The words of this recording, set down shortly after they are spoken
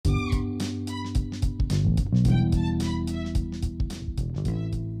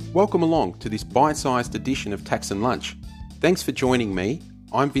Welcome along to this bite-sized edition of Tax and Lunch. Thanks for joining me.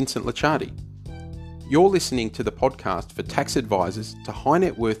 I'm Vincent Licciardi. You're listening to the podcast for tax advisors to high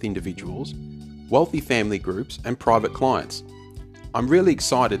net worth individuals, wealthy family groups and private clients. I'm really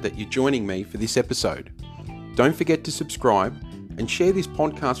excited that you're joining me for this episode. Don't forget to subscribe and share this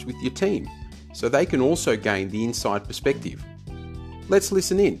podcast with your team so they can also gain the inside perspective. Let's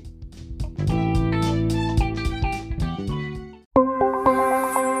listen in.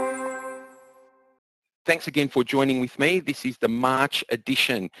 Thanks again for joining with me. This is the March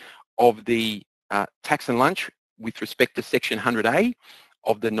edition of the Tax and Lunch with respect to Section 100A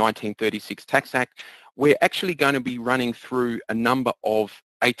of the 1936 Tax Act. We're actually going to be running through a number of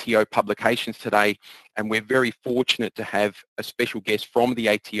ATO publications today, and we're very fortunate to have a special guest from the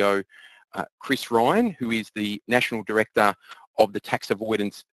ATO, Chris Ryan, who is the National Director of the Tax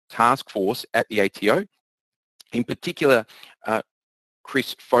Avoidance Taskforce at the ATO. In particular,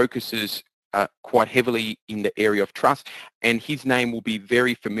 Chris focuses quite heavily in the area of trust, and his name will be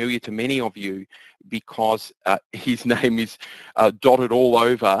very familiar to many of you because his name is dotted all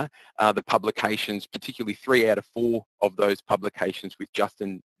over the publications, particularly 3 out of 4 of those publications with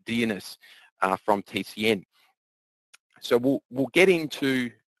Justin Dionis from TCN. So we'll get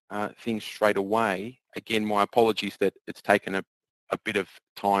into things straight away. Again, my apologies that it's taken a bit of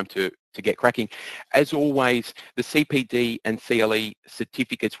time to get cracking. As always, the CPD and CLE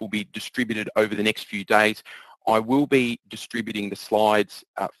certificates will be distributed over the next few days. I will be distributing the slides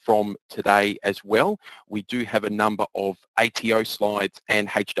from today as well. We do have a number of ATO slides and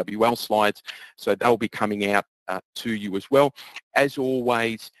HWL slides, so they'll be coming out to you as well. As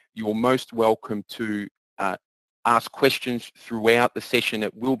always, you're most welcome to ask questions throughout the session.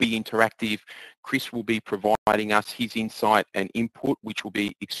 It will be interactive. Chris will be providing us his insight and input, which will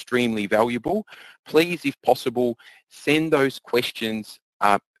be extremely valuable. Please, if possible, send those questions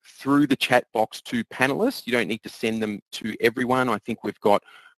through the chat box to panelists. You don't need to send them to everyone. I think we've got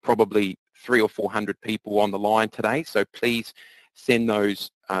probably 300 or 400 people on the line today, so please send those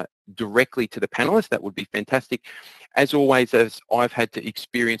directly to the panelists. That would be fantastic. As always, as I've had to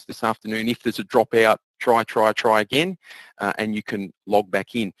experience this afternoon, if there's a dropout, try again, and you can log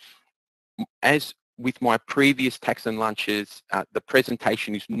back in. As with my previous Tax and Lunches, the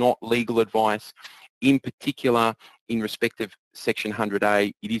presentation is not legal advice. In particular, in respect of Section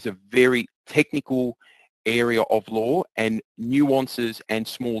 100A, it is a very technical area of law, and nuances and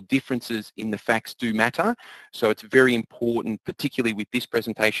small differences in the facts do matter. So it's very important, particularly with this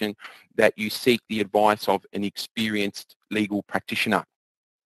presentation, that you seek the advice of an experienced legal practitioner.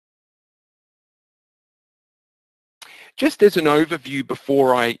 Just as an overview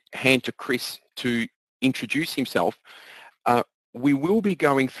before I hand to Chris to introduce himself, we will be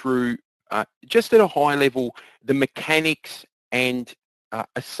going through, just at a high level, the mechanics and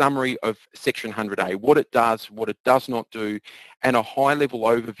a summary of Section 100A, what it does not do, and a high-level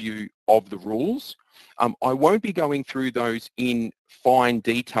overview of the rules. I won't be going through those in fine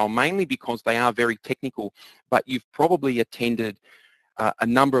detail, mainly because they are very technical, but you've probably attended a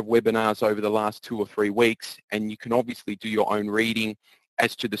number of webinars over the last 2 or 3 weeks, and you can obviously do your own reading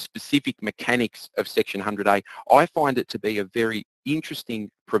as to the specific mechanics of Section 100A. I find it to be a very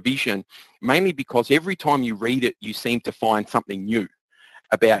interesting provision, mainly because every time you read it, you seem to find something new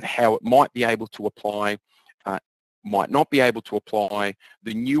about how it might be able to apply, might not be able to apply,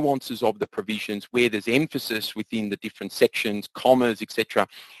 the nuances of the provisions, where there's emphasis within the different sections, commas, etc.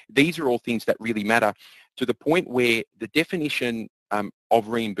 These are all things that really matter, to the point where the definition of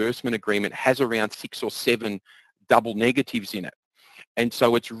reimbursement agreement has around 6 or 7 double negatives in it. And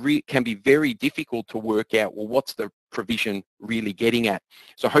so it can be very difficult to work out, well, what's the provision really getting at?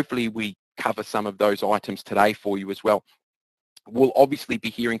 So hopefully we cover some of those items today for you as well. We'll obviously be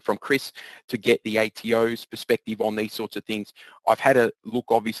hearing from Chris to get the ATO's perspective on these sorts of things. I've had a look,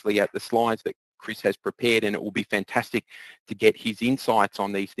 obviously, at the slides that Chris has prepared, and it will be fantastic to get his insights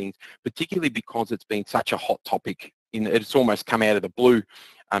on these things, particularly because it's been such a hot topic. It's almost come out of the blue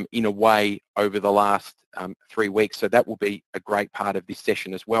in a way over the last 3 weeks. So that will be a great part of this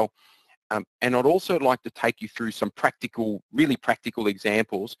session as well. And I'd also like to take you through some really practical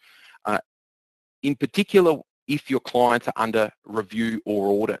examples. In particular, if your clients are under review or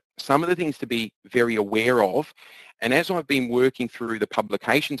audit, some of the things to be very aware of. And as I've been working through the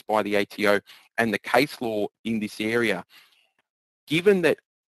publications by the ATO and the case law in this area, given that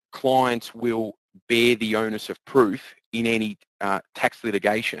clients will bear the onus of proof in any tax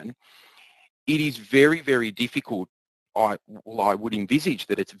litigation, it is very, very difficult. I would envisage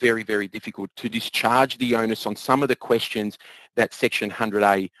that it's very, very difficult to discharge the onus on some of the questions that Section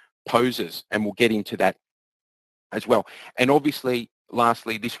 100A poses, and we'll get into that as well. And obviously,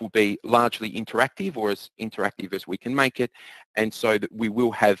 lastly, this will be largely interactive, or as interactive as we can make it, and so that we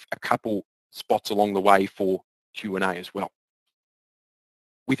will have a couple spots along the way for Q&A as well.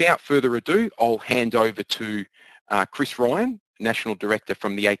 Without further ado, I'll hand over to Chris Ryan, National Director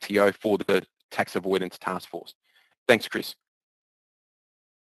from the ATO for the Tax Avoidance Task Force. Thanks, Chris.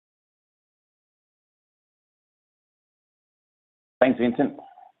 Thanks, Vincent.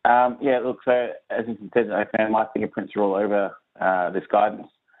 Yeah, look, so as Vincent said, I found my fingerprints are all over this guidance.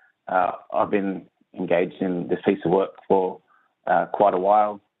 I've been engaged in this piece of work for quite a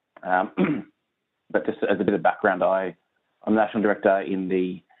while, but just as a bit of background, I'm National Director in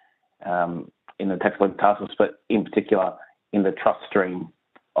the Tax Avoidance Task Force, but in particular in the trust stream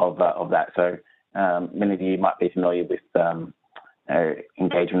of that. So many of you might be familiar with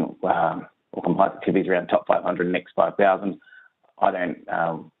engagement or compliance activities around top 500 and next 5,000. I don't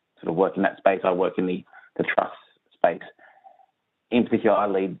sort of work in that space. I work in the trust space. In particular, I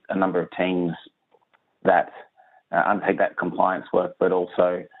lead a number of teams that undertake that compliance work, but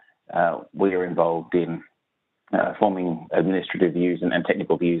also we are involved in forming administrative views and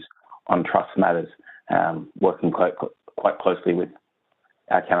technical views on trust matters, working quite closely with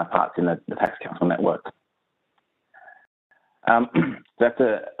our counterparts in the Tax Council network. That's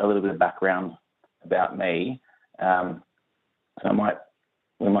a little bit of background about me. So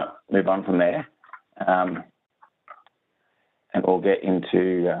we might move on from there, and we'll get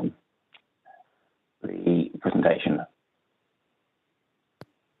into the presentation.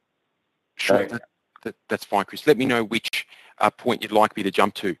 Sure, that's fine, Chris. Let me know which point you'd like me to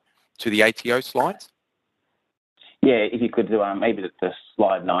jump to the ATO slides. Yeah, if you could do maybe the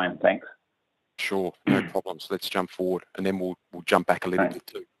slide 9, thanks. Sure, no problems. Let's jump forward, and then we'll jump back a little bit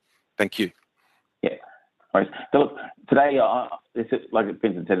too. Thank you. Yeah. Right. So look, today, this is, like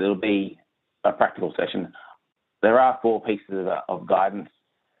Vincent said, it'll be a practical session. There are 4 pieces of guidance.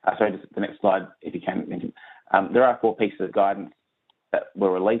 Sorry, just the next slide, if you can. There are 4 pieces of guidance that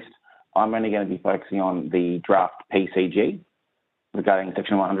were released. I'm only going to be focusing on the draft PCG regarding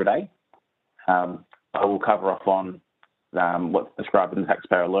Section 100A. I will cover off on what's described in the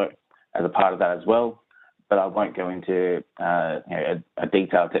taxpayer alert as a part of that as well, but I won't go into a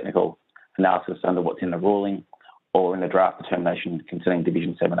detailed technical analysis under what's in the ruling or in the draft determination concerning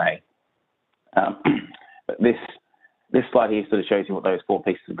Division 7A. But this slide here sort of shows you what those 4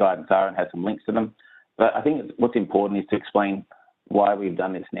 pieces of guidance are and has some links to them. But I think what's important is to explain why we've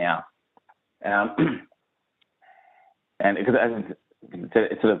done this now. And because, as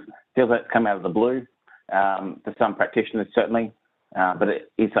it sort of feels like it's come out of the blue for some practitioners, certainly, but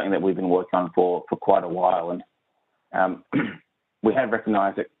it is something that we've been working on for quite a while. And we have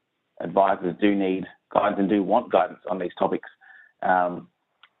recognised that advisors do need guidance and do want guidance on these topics, so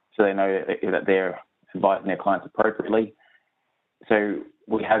they know that they're advising their clients appropriately. So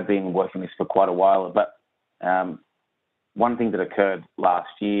we have been working this for quite a while, but one thing that occurred last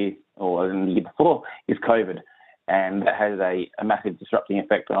year or in the year before is COVID, and that has a massive disrupting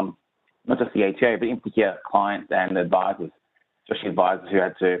effect on not just the ATO, but in particular clients and advisors, especially advisors who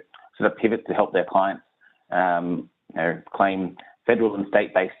had to sort of pivot to help their clients claim federal and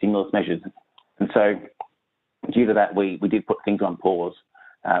state-based stimulus measures. And so due to that, we did put things on pause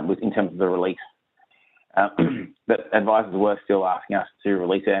in terms of the release. But advisors were still asking us to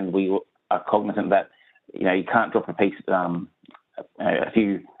release it, and we are cognizant that you can't drop a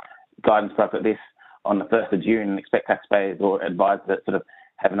few guidance products like this on the 1st of June and expect taxpayers or advisors that sort of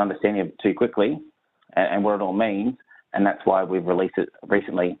have an understanding of it too quickly and what it all means. And that's why we've released it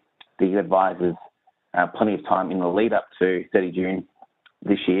recently. The advisors plenty of time in the lead up to 30 June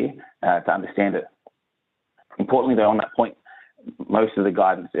this year to understand it. Importantly, though, on that point, most of the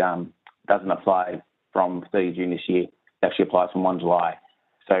guidance doesn't apply from 30 June this year. It actually applies from 1 July.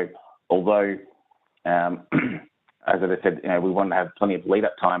 So although, as I said, we want to have plenty of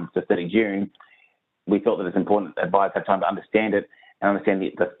lead-up time to 30 June, we felt that it's important that advisors have time to understand it and understand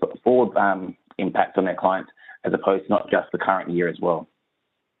the forward impact on their clients, as opposed to not just the current year as well.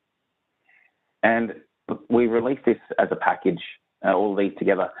 And we released this as a package, all these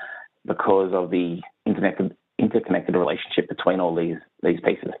together, because of the interconnected relationship between all these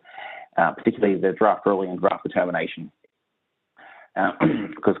pieces, particularly the draft ruling and draft determination.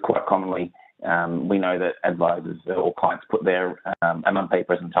 Because quite commonly, we know that advisors or clients put their an unpaid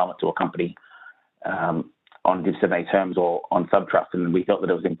present entitlement to a company on Div 7A terms or on subtrust, and we felt that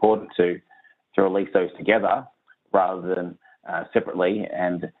it was important to release those together rather than separately,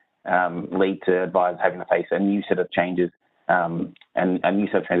 and lead to advisors having to face a new set of changes and a new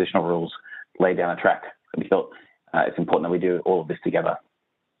set of transitional rules laid down a track. We felt it's important that we do all of this together.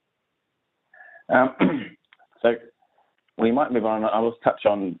 So we might move on. I will touch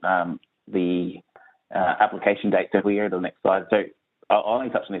on the application date. So if we go to the next slide. So I'll only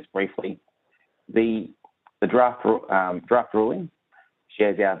touch on this briefly. The draft ruling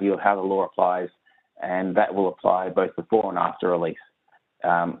shares our view of how the law applies, and that will apply both before and after release.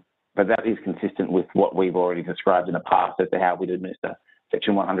 But that is consistent with what we've already described in the past as to how we'd administer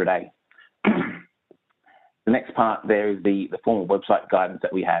Section 100A. The next part there is the formal website guidance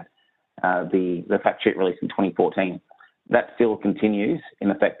that we had, the fact sheet released in 2014. That still continues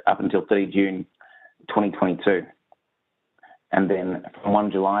in effect up until 30 June 2022. And then from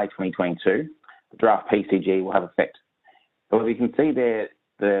 1 July 2022, the draft PCG will have effect. So as you can see there,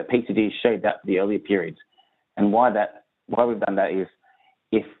 the PCG is shaded out for the earlier periods. And why we've done that is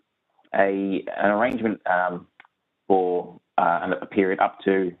if an arrangement for a period up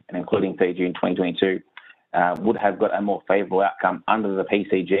to and including 30 June 2022 would have got a more favourable outcome under the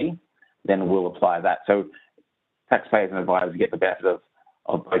PCG, then we'll apply that. So taxpayers and advisors get the benefit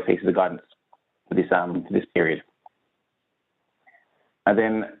of both pieces of guidance for this period. And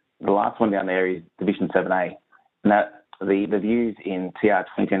then the last one down there is Division 7A, and that the views in TR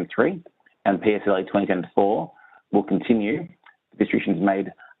 2010-3 and PSLA 2010-4 will continue distributions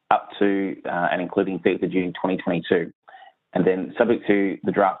made up to and including 30th of June 2022. And then subject to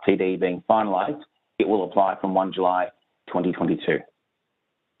the draft TD being finalised, it will apply from 1 July 2022.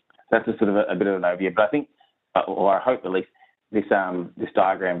 That's just sort of a bit of an overview, but I think, or I hope at least, this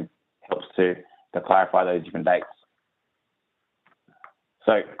diagram helps to clarify those different dates.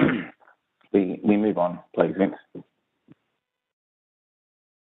 So we move on, please, Vince.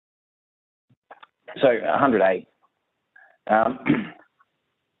 So 100A.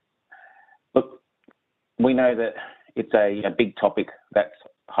 Look, we know that it's a big topic that's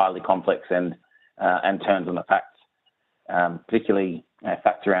highly complex and turns on the facts, particularly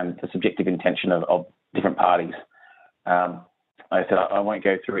facts around the subjective intention of different parties. Like I said, I won't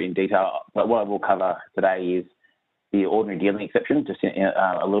go through it in detail, but what I will cover today is the ordinary dealing exception, just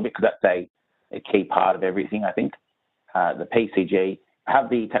a little bit, because that's a key part of everything, I think. The PCG, I have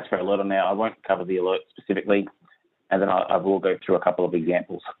the taxpayer alert on there. I won't cover the alert specifically, and then I will go through a couple of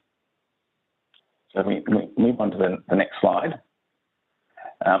examples. So if we move on to the next slide.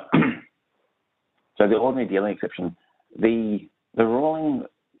 So the ordinary dealing exception, the ruling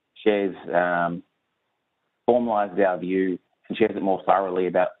shares, formalises our view and shares it more thoroughly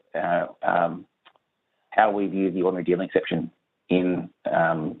about how we view the ordinary dealing exception in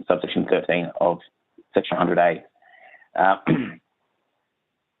subsection 13 of Section 100A.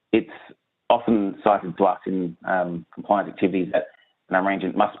 It's often cited to us in compliance activities that an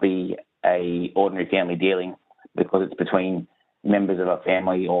arrangement must be a ordinary family dealing because it's between members of a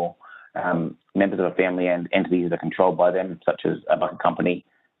family or members of a family and entities that are controlled by them, such as a bucket company,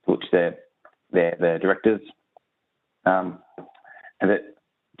 to which they're the directors. And that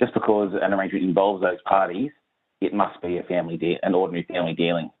just because an arrangement involves those parties, it must be an ordinary family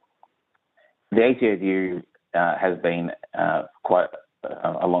dealing. The ATO view has been quite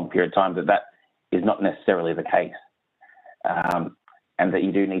a long period of time that is not necessarily the case, and that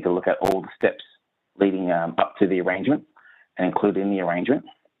you do need to look at all the steps leading up to the arrangement and include in the arrangement,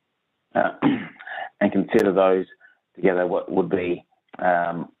 and consider those together what would be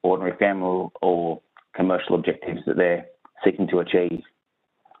ordinary family or commercial objectives that they're seeking to achieve.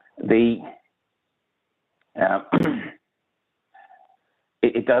 The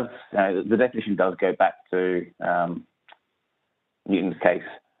definition does go back to Newton's case,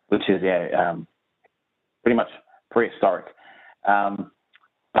 which is pretty much prehistoric,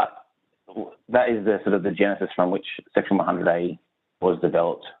 but that is the sort of the genesis from which Section 100A was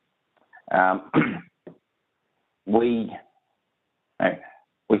developed. We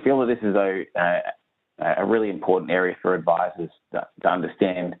feel that this is a really important area for advisors to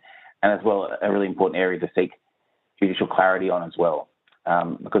understand, and as well a really important area to seek judicial clarity on as well,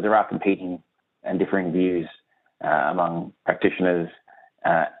 because there are competing and differing views among practitioners,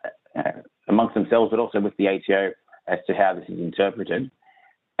 amongst themselves, but also with the ATO as to how this is interpreted,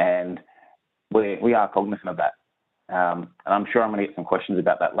 and we are cognizant of that. And I'm sure I'm going to get some questions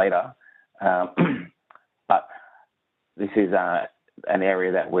about that later, but this is an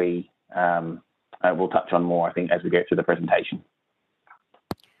area that we will touch on more, I think, as we go through the presentation.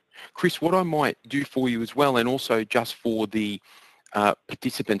 Chris, what I might do for you as well, and also just for the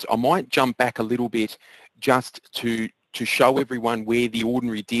participants, I might jump back a little bit just to show everyone where the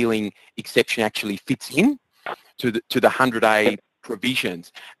ordinary dealing exception actually fits in to the 100A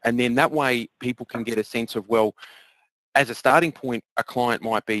provisions, and then that way people can get a sense of, well, as a starting point, a client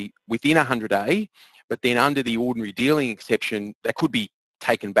might be within 100A, but then under the ordinary dealing exception, they could be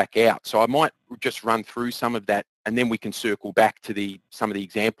taken back out. So I might just run through some of that, and then we can circle back to some of the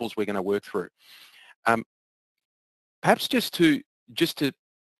examples we're going to work through. Perhaps just to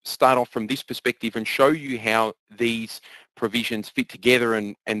start off from this perspective and show you how these provisions fit together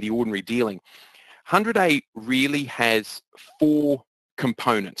and the ordinary dealing. 100A really has 4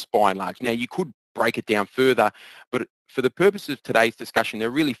 components by and large. Now you could break it down further, but for the purpose of today's discussion, there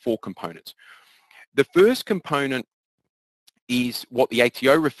are really 4 components. The first component is what the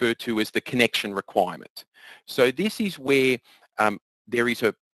ATO referred to as the connection requirement. So this is where there is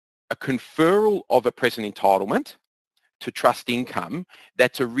a conferral of a present entitlement to trust income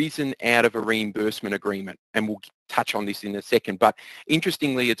that's arisen out of a reimbursement agreement. And we'll touch on this in a second. But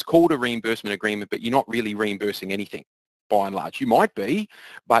interestingly, it's called a reimbursement agreement, but you're not really reimbursing anything by and large. You might be,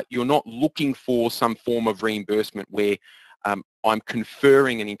 but you're not looking for some form of reimbursement where I'm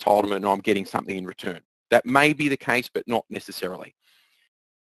conferring an entitlement and I'm getting something in return. That may be the case, but not necessarily.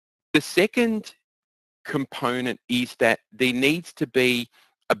 The second component is that there needs to be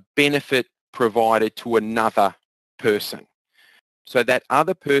a benefit provided to another person. So that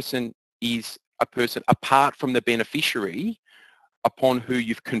other person is a person apart from the beneficiary upon who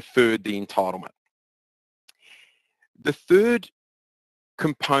you've conferred the entitlement. The third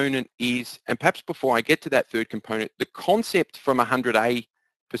component is, and perhaps before I get to that third component, the concept from 100A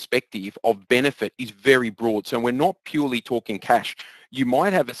perspective of benefit is very broad. So we're not purely talking cash. You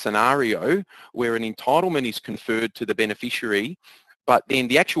might have a scenario where an entitlement is conferred to the beneficiary, but then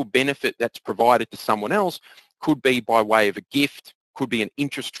the actual benefit that's provided to someone else could be by way of a gift, could be an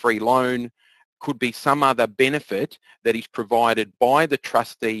interest-free loan, could be some other benefit that is provided by the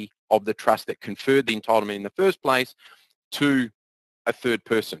trustee of the trust that conferred the entitlement in the first place to a third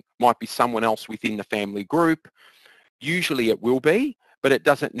person. Might be someone else within the family group. Usually it will be, but it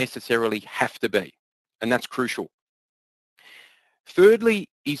doesn't necessarily have to be, and that's crucial. Thirdly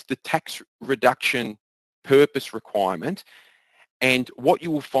is the tax reduction purpose requirement, and what you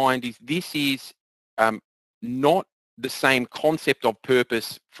will find is this is not the same concept of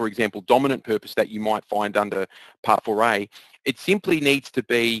purpose, for example, dominant purpose that you might find under Part 4A. It simply needs to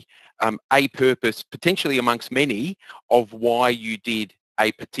be a purpose, potentially amongst many, of why you did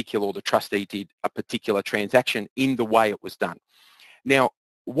a particular, or the trustee did a particular transaction in the way it was done. Now,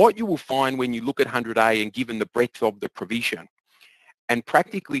 what you will find when you look at 100A and given the breadth of the provision, and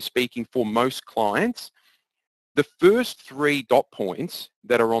practically speaking for most clients, the first 3 dot points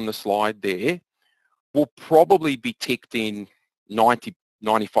that are on the slide there will probably be ticked in 95%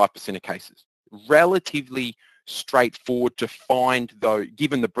 of cases. Relatively straightforward to find, though,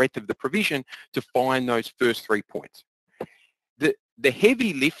 given the breadth of the provision, to find those first 3 points. The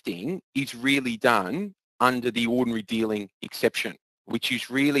heavy lifting is really done under the ordinary dealing exception, which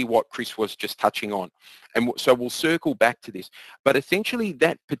is really what Chris was just touching on. And so we'll circle back to this. But essentially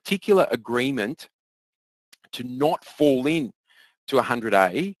that particular agreement to not fall in to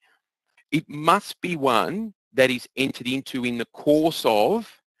 100A, it must be one that is entered into in the course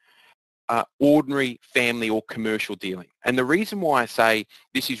of ordinary family or commercial dealing. And the reason why I say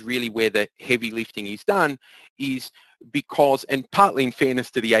this is really where the heavy lifting is done is because, and partly in fairness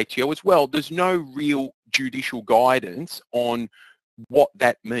to the ATO as well, there's no real judicial guidance on what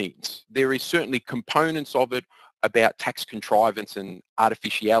that means. There is certainly components of it about tax contrivance and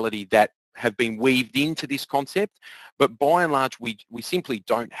artificiality that have been weaved into this concept, but by and large we simply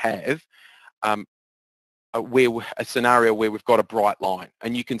don't have a scenario where we've got a bright line,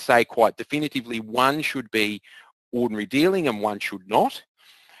 and you can say quite definitively one should be ordinary dealing and one should not.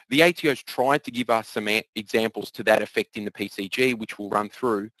 The ATO's tried to give us some examples to that effect in the PCG, which we'll run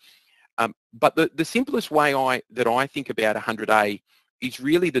through. But the simplest way that I think about 100A is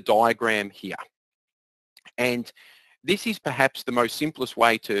really the diagram here. And this is perhaps the most simplest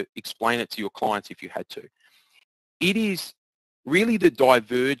way to explain it to your clients if you had to. It is really the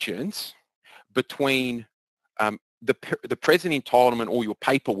divergence between the present entitlement or your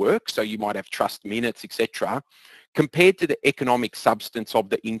paperwork, so you might have trust minutes, etc., compared to the economic substance of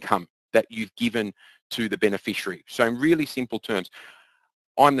the income that you've given to the beneficiary. So in really simple terms,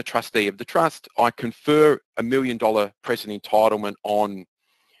 I'm the trustee of the trust. I confer $1 million present entitlement on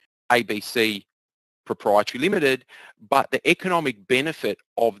ABC Proprietary Limited, but the economic benefit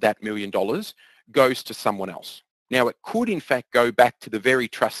of that $1 million goes to someone else. Now, it could in fact go back to the very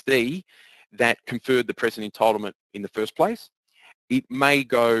trustee that conferred the present entitlement in the first place. It may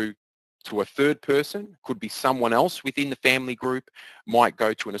go to a third person, could be someone else within the family group, might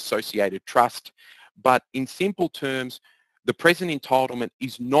go to an associated trust, but in simple terms, the present entitlement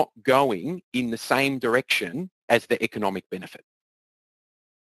is not going in the same direction as the economic benefit.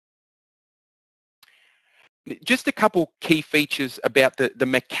 Just a couple key features about the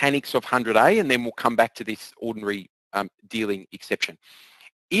mechanics of 100A, and then we'll come back to this ordinary dealing exception.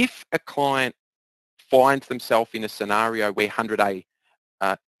 If a client finds themselves in a scenario where 100A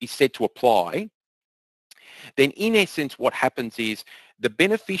is said to apply, then in essence what happens is the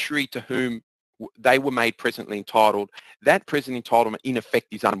beneficiary to whom they were made presently entitled, that present entitlement in effect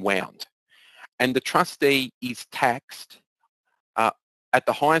is unwound. And the trustee is taxed at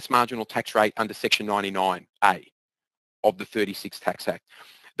the highest marginal tax rate under Section 99A of the 36 Tax Act.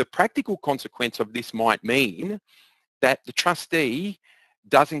 The practical consequence of this might mean that the trustee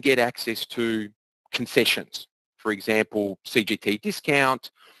doesn't get access to concessions. For example, CGT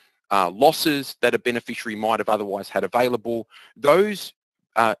discount, losses that a beneficiary might have otherwise had available. Those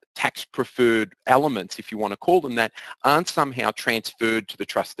tax preferred elements, if you want to call them that, aren't somehow transferred to the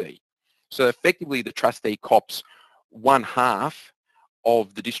trustee. So effectively the trustee cops 1/2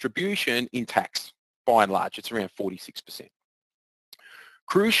 of the distribution in tax, by and large. It's around 46%.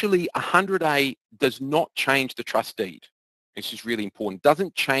 Crucially, 100A does not change the trust deed. This is really important. It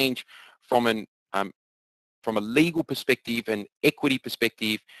doesn't change from a legal perspective and equity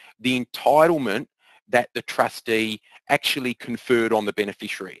perspective the entitlement that the trustee actually conferred on the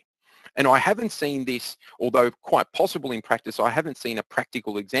beneficiary. And I haven't seen this, although quite possible in practice, I haven't seen a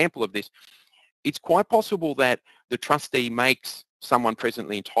practical example of this. It's quite possible that the trustee makes someone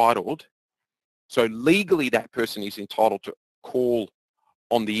presently entitled, so legally that person is entitled to call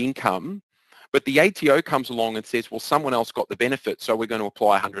on the income, but the ATO comes along and says, well, someone else got the benefit, so we're going to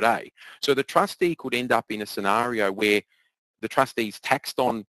apply 100A. So the trustee could end up in a scenario where the trustee's taxed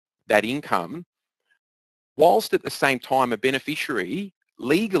on that income, whilst at the same time a beneficiary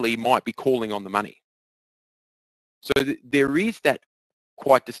legally might be calling on the money. So there is that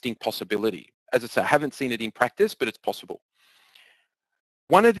quite distinct possibility. As I say, I haven't seen it in practice, but it's possible.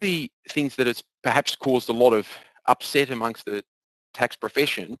 One of the things that has perhaps caused a lot of upset amongst the tax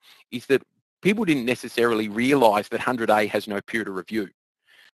profession is that people didn't necessarily realise that 100A has no period of review.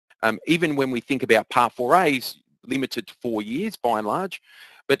 Even when we think about Part 4A's limited to 4 years by and large,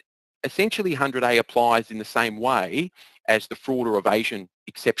 but essentially 100A applies in the same way as the fraud or evasion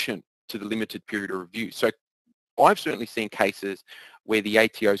exception to the limited period of review. So I've certainly seen cases where the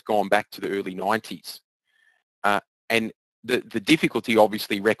ATO's gone back to the early 90s. And the difficulty,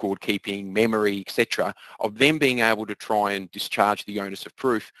 obviously, record keeping, memory, etc., of them being able to try and discharge the onus of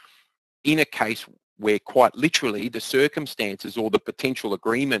proof in a case where quite literally the circumstances or the potential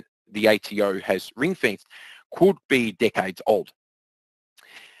agreement the ATO has ring-fenced could be decades old.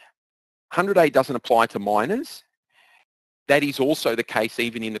 100A doesn't apply to minors. That is also the case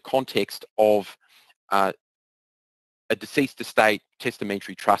even in the context of a deceased estate,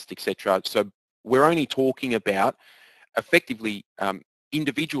 testamentary trust, etc. So we're only talking about effectively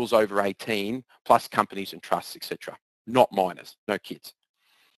individuals over 18 plus companies and trusts, etc. Not minors, no kids.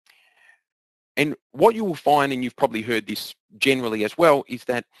 And what you will find, and you've probably heard this generally as well, is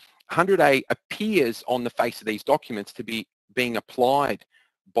that 100A appears on the face of these documents to be being applied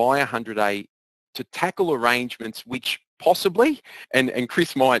by 100A to tackle arrangements which possibly, and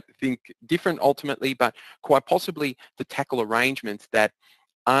Chris might think different ultimately, but quite possibly to tackle arrangements that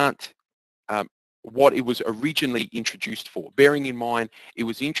aren't what it was originally introduced for. Bearing in mind, it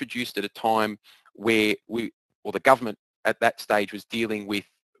was introduced at a time where the government at that stage was dealing with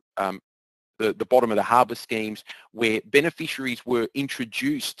the bottom of the harbour schemes, where beneficiaries were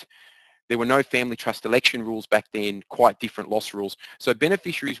introduced. There were no family trust election rules back then, quite different loss rules. So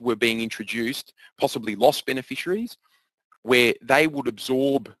beneficiaries were being introduced, possibly lost beneficiaries, where they would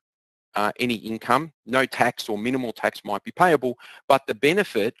absorb any income, no tax or minimal tax might be payable, but the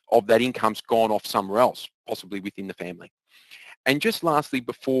benefit of that income's gone off somewhere else, possibly within the family. And just lastly,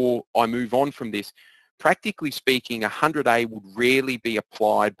 before I move on from this, practically speaking, 100A would rarely be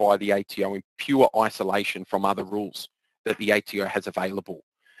applied by the ATO in pure isolation from other rules that the ATO has available.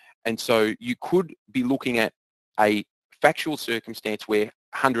 And so you could be looking at a factual circumstance where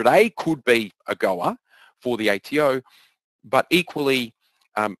 100A could be a goer for the ATO, but equally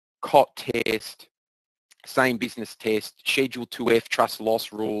COT test, same business test, Schedule 2F trust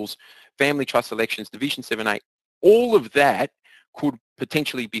loss rules, family trust elections, Division 7A, all of that could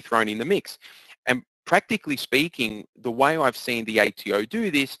potentially be thrown in the mix. And practically speaking, the way I've seen the ATO do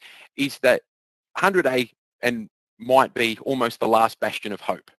this is that 100A and might be almost the last bastion of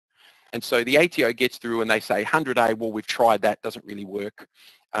hope. And so the ATO gets through and they say 100A, well, we've tried that, doesn't really work.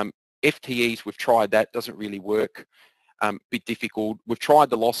 FTEs, we've tried that, doesn't really work. Bit difficult. We've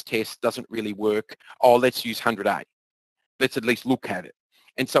tried the loss test, doesn't really work. Oh, let's use 100A. Let's at least look at it.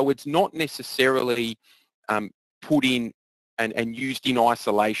 And so it's not necessarily put in and used in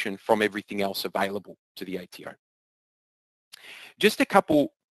isolation from everything else available to the ATO. Just a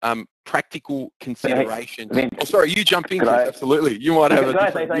couple practical considerations. Oh, sorry, you jump in, Chris. Absolutely, you might have a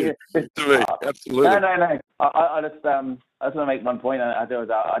different view to me. Absolutely. No. I just want to make one point. I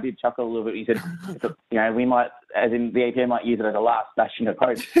did chuckle a little bit. You said, you know, we might, as in the ATO might use it as a last bastion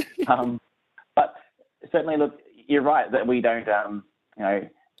approach. But certainly, look, you're right that we don't, you know,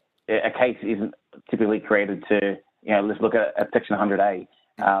 a case isn't typically created to, you know, let's look at Section 100A.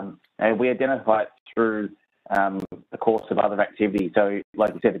 And we identify it through the course of other activities. So,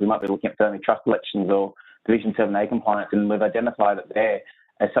 like you said, we might be looking at family trust elections or Division 7A compliance, and we've identified it there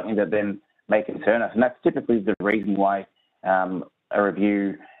as something that then may concern us. And that's typically the reason why a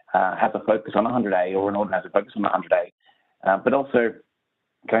review has a focus on 100A or an audit has a focus on 100A. But also,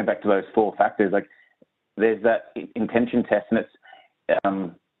 going back to those four factors, like there's that intention test,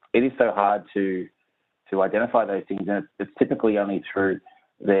 and it is so hard to identify those things, and it's typically only through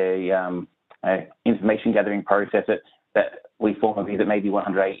the information gathering process that we form a view that maybe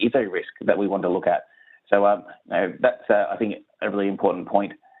 100A is a risk that we want to look at. So that's, I think, a really important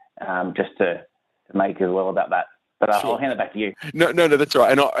point just to make as well about that. But sure. I'll hand it back to you. No, that's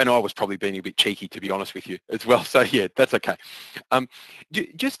right. And I was probably being a bit cheeky, to be honest with you, as well. So, yeah, that's okay.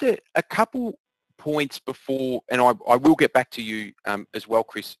 Just a couple points before, and I will get back to you as well,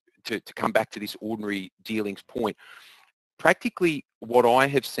 Chris, to come back to this ordinary dealings point. Practically, what I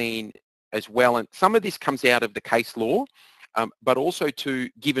have seen as well, and some of this comes out of the case law, but also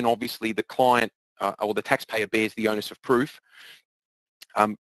given obviously the client or the taxpayer bears the onus of proof.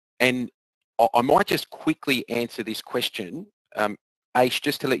 And I might just quickly answer this question, Aish,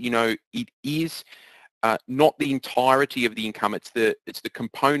 just to let you know, it is not the entirety of the income. It's the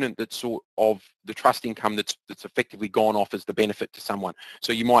component that's sort of the trust income that's effectively gone off as the benefit to someone.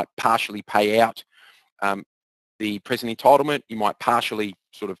 So you might partially pay out the present entitlement. You might partially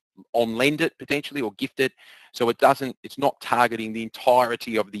sort of on-lend it potentially or gift it. So it's not targeting the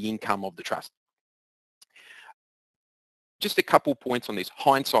entirety of the income of the trust. Just a couple points on this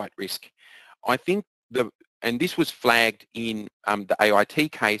hindsight risk. I think and this was flagged in the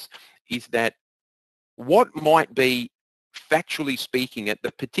AIT case, is that what might be, factually speaking, at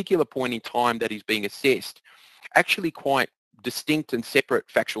the particular point in time that is being assessed, actually quite distinct and separate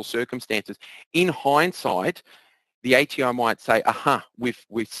factual circumstances. In hindsight, the ATO might say, aha,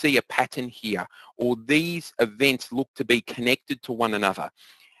 we see a pattern here, or these events look to be connected to one another.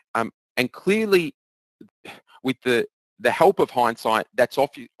 And clearly, with the help of hindsight, that's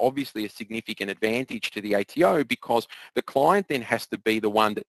obviously a significant advantage to the ATO, because the client then has to be the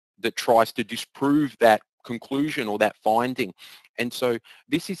one that tries to disprove that conclusion or that finding. And so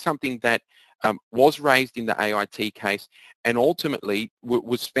this is something that was raised in the AIT case and ultimately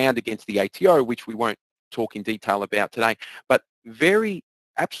was found against the ATO, which we won't talk in detail about today, but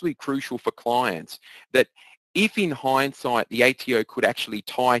absolutely crucial for clients, that if in hindsight the ATO could actually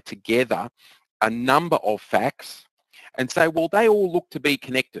tie together a number of facts and say, well, they all look to be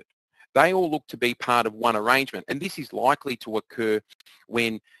connected. They all look to be part of one arrangement. And this is likely to occur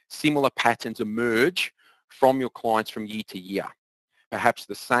when similar patterns emerge from your clients from year to year. Perhaps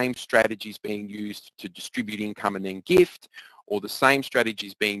the same strategies being used to distribute income and then gift, or the same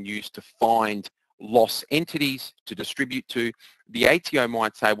strategies being used to find loss entities to distribute to. The ATO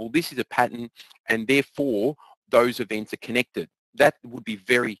might say, well, this is a pattern and therefore those events are connected. That would be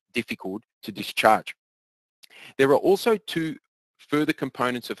very difficult to discharge. There are also two further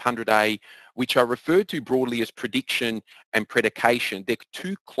components of 100A which are referred to broadly as prediction and predication. They're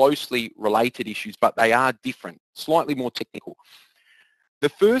two closely related issues, but they are different, slightly more technical. The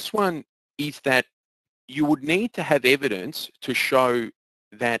first one is that you would need to have evidence to show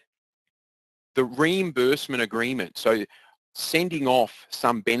that the reimbursement agreement, so sending off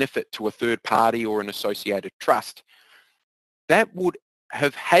some benefit to a third party or an associated trust, that would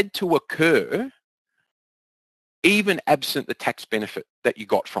have had to occur even absent the tax benefit that you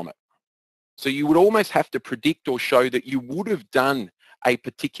got from it. So you would almost have to predict or show that you would have done a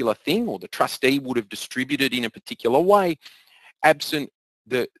particular thing, or the trustee would have distributed in a particular way, absent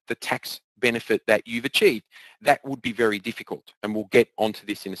the tax benefit that you've achieved. That would be very difficult, and we'll get onto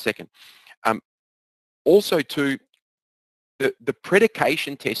this in a second. Also too, the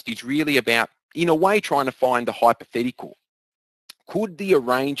predication test is really about, in a way, trying to find the hypothetical. Could the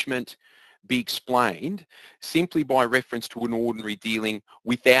arrangement be explained simply by reference to an ordinary dealing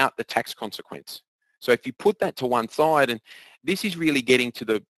without the tax consequence? So if you put that to one side, and this is really getting to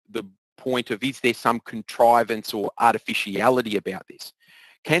the point of, is there some contrivance or artificiality about this?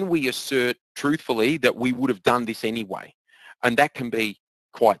 Can we assert truthfully that we would have done this anyway? And that can be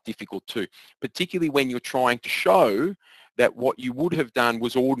quite difficult too, particularly when you're trying to show that what you would have done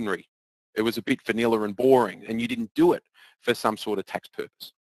was ordinary. It was a bit vanilla and boring, and you didn't do it for some sort of tax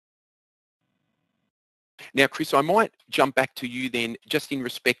purpose. Now, Chris, I might jump back to you then, just in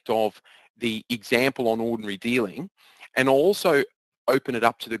respect of the example on ordinary dealing, and I'll also open it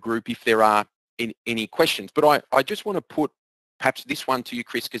up to the group if there are any questions. But I just want to put perhaps this one to you,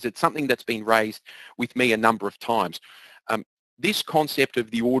 Chris, because it's something that's been raised with me a number of times. This concept of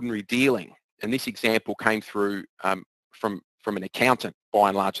the ordinary dealing, and this example came through from an accountant, by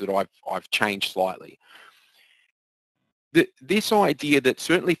and large, that I've changed slightly. This idea that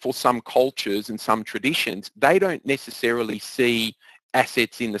certainly for some cultures and some traditions, they don't necessarily see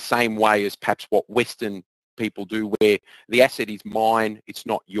assets in the same way as perhaps what Western people do, where the asset is mine, it's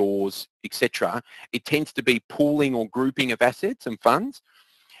not yours, etc. It tends to be pooling or grouping of assets and funds.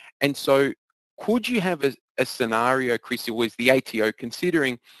 And so could you have a scenario, Chris, or was the ATO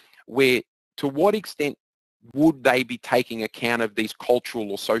considering where, to what extent would they be taking account of these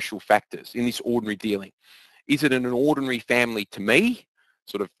cultural or social factors in this ordinary dealing? Is it an ordinary family to me,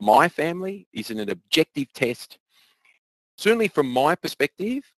 sort of my family? Is it an objective test? Certainly from my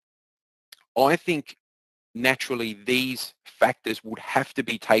perspective, I think naturally these factors would have to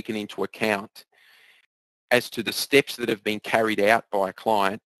be taken into account as to the steps that have been carried out by a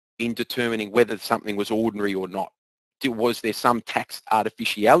client in determining whether something was ordinary or not. Was there some tax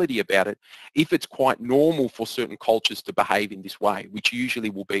artificiality about it? If it's quite normal for certain cultures to behave in this way, which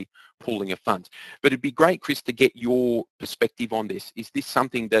usually will be pooling of funds. But it'd be great, Chris, to get your perspective on this. Is this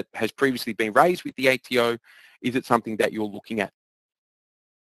something that has previously been raised with the ATO? Is it something that you're looking at?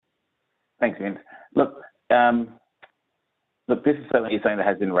 Thanks, Vince. Look, this is certainly something that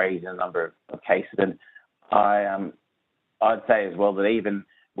has been raised in a number of cases, and I'd say as well that even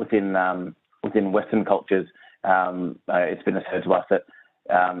within Western cultures, it's been asserted to us that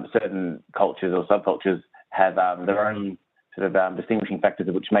certain cultures or subcultures have their own sort of distinguishing factors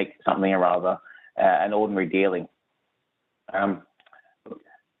which make something or other an ordinary dealing.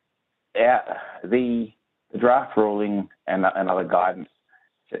 The draft ruling and other guidance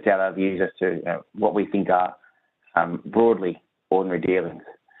sets out our views as to what we think are broadly ordinary dealings,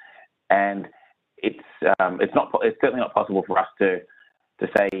 and it's certainly not possible for us to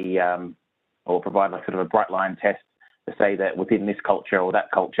say or provide like sort of a bright line test to say that within this culture or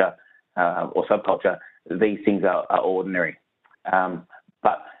that culture or subculture these things are ordinary.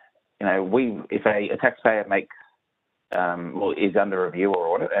 But if a taxpayer makes is under review or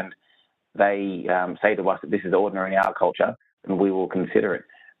audit and they say to us that this is ordinary in our culture, then we will consider it.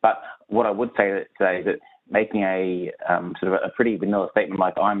 But what I would say today is that making a sort of a pretty vanilla statement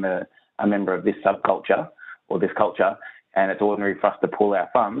like I'm a member of this subculture or this culture and it's ordinary for us to pool our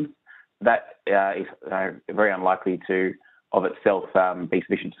funds, that is very unlikely to of itself be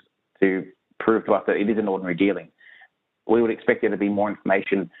sufficient to prove to us that it is an ordinary dealing. We would expect there to be more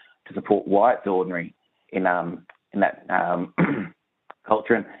information to support why it's ordinary in that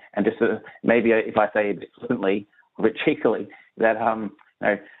culture, and just maybe if I say a bit flippantly, a bit cheekily, that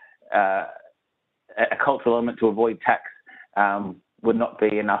a cultural element to avoid tax would not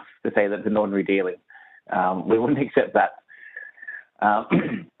be enough to say that it's an ordinary dealing. We wouldn't accept that.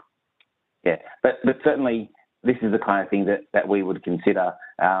 Yeah, but certainly this is the kind of thing that we would consider.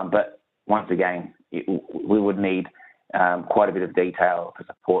 But once again, we would need quite a bit of detail to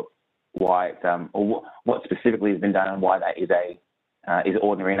support why it's, or what specifically has been done and why that is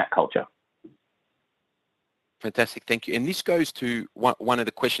ordinary in that culture. Fantastic, thank you. And this goes to one of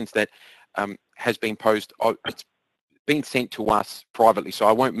the questions that has been posed. It's been sent to us privately, so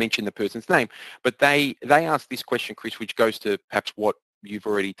I won't mention the person's name, but they asked this question, Chris, which goes to perhaps what you've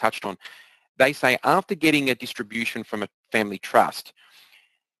already touched on. They say, after getting a distribution from a family trust,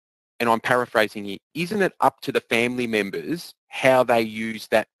 and I'm paraphrasing here, isn't it up to the family members how they use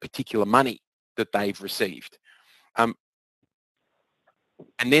that particular money that they've received? And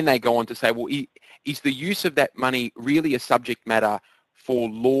then they go on to say, well, is the use of that money really a subject matter for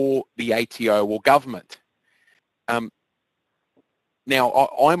law, the ATO, or government? Now,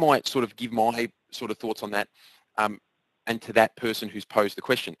 I might sort of give my sort of thoughts on that and to that person who's posed the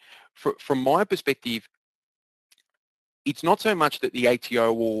question. From my perspective, it's not so much that the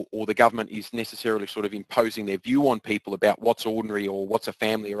ATO or the government is necessarily sort of imposing their view on people about what's ordinary or what's a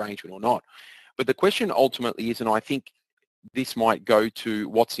family arrangement or not. But the question ultimately is, and I think this might go to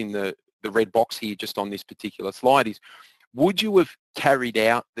what's in the red box here just on this particular slide, is would you have carried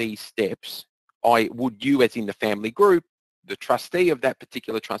out these steps? Would you, as in the family group, the trustee of that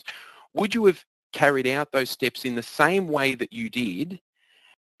particular trust, would you have carried out those steps in the same way that you did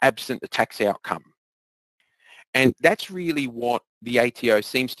absent the tax outcome? And that's really what the ATO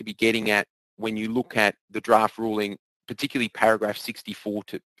seems to be getting at when you look at the draft ruling, particularly paragraph 64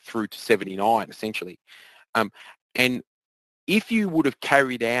 through to 79, essentially. And if you would have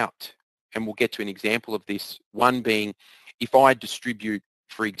carried out, and we'll get to an example of this, one being if I distribute,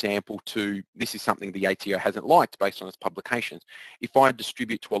 for example, this is something the ATO hasn't liked based on its publications, if I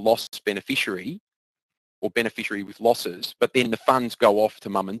distribute to a lost beneficiary or beneficiary with losses, but then the funds go off to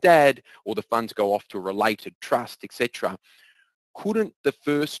mum and dad, or the funds go off to a related trust, etc., couldn't the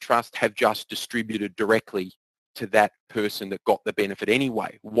first trust have just distributed directly to that person that got the benefit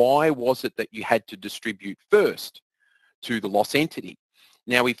anyway? Why was it that you had to distribute first to the loss entity?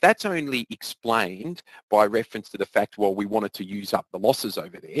 Now, if that's only explained by reference to the fact, well, we wanted to use up the losses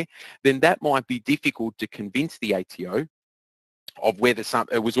over there, then that might be difficult to convince the ATO of whether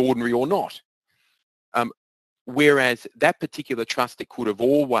it was ordinary or not. Whereas that particular trust, it could have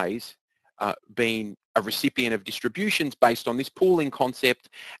always been a recipient of distributions based on this pooling concept,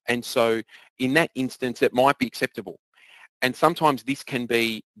 and so in that instance it might be acceptable. And sometimes this can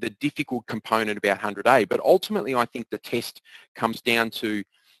be the difficult component about 100A, but ultimately I think the test comes down to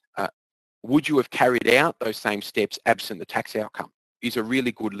would you have carried out those same steps absent the tax outcome is a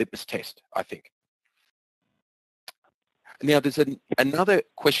really good litmus test, I think. Now there's another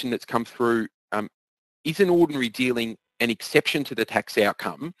question that's come through. Is an ordinary dealing an exception to the tax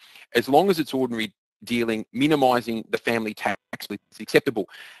outcome as long as it's ordinary dealing minimising the family tax is acceptable?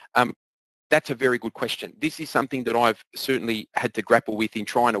 That's a very good question. This is something that I've certainly had to grapple with in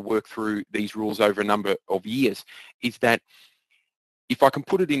trying to work through these rules over a number of years, is that if I can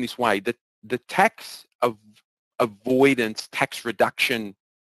put it in this way, that the tax avoidance tax reduction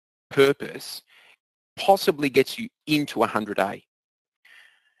purpose possibly gets you into 100A.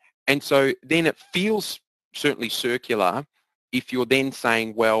 And so then it feels certainly circular if you're then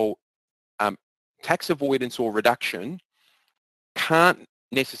saying, well, tax avoidance or reduction can't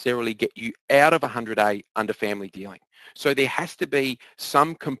necessarily get you out of 100A under family dealing. So there has to be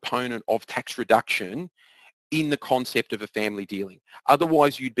some component of tax reduction in the concept of a family dealing.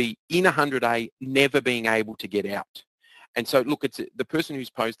 Otherwise, you'd be in 100A, never being able to get out. And so, look, it's the person who's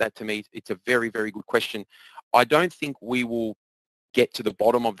posed that to me, it's a very, very good question. I don't think we will get to the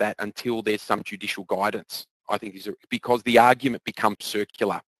bottom of that until there's some judicial guidance, I think, because the argument becomes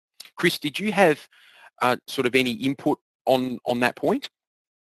circular. Chris, did you have sort of any input on that point?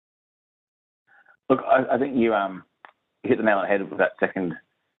 Look, I think you hit the nail on the head with that second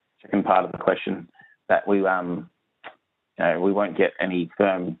part of the question, that we we won't get any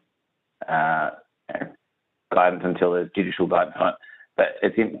firm guidance until there's judicial guidance on it. But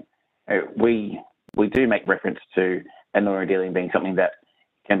it's we do make reference to an ordinary dealing being something that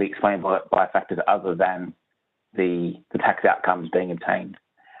can be explained by factors other than the tax outcomes being obtained.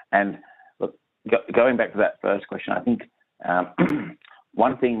 And look, going back to that first question, I think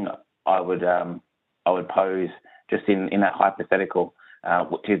one thing I would pose just in that hypothetical,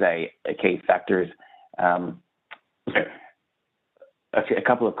 which is a key factor, is a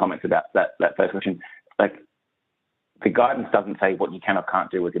couple of comments about that first question. Like, the guidance doesn't say what you can or can't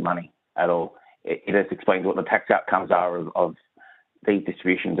do with your money at all. It just explains what the tax outcomes are of these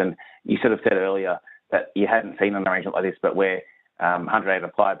distributions. And you sort of said earlier that you hadn't seen an arrangement like this, but where 100A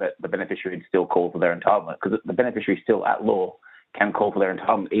apply, but the beneficiary would still call for their entitlement, because the beneficiary still at law can call for their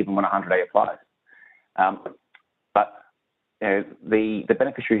entitlement even when 100A applies. But the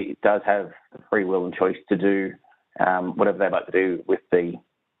beneficiary does have the free will and choice to do whatever they'd like to do with the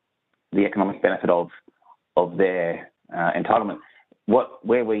economic benefit of their entitlement.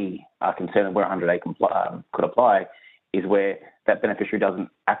 Where we are concerned and where 100A could apply is where that beneficiary doesn't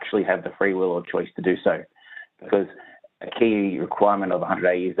actually have the free will or choice to do so, because a key requirement of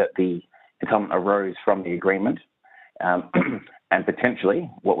 100A is that the entitlement arose from the agreement, and potentially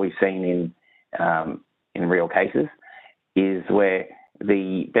what we've seen in real cases is where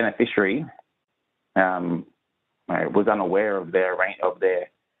the beneficiary was unaware of their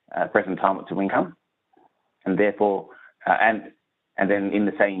present entitlement to income, and therefore and then in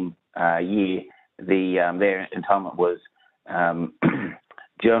the same year their entitlement was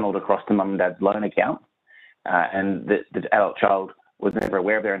journaled across to mum and dad's loan account, and the adult child was never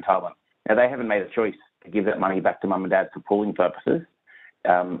aware of their entitlement. Now, they haven't made a choice to give that money back to mum and dad for pooling purposes,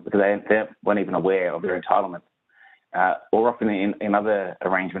 because they weren't even aware of their entitlement. Or often in other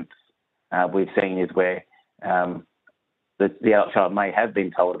arrangements we've seen is where the adult child may have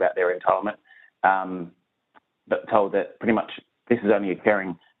been told about their entitlement, but told that pretty much this is only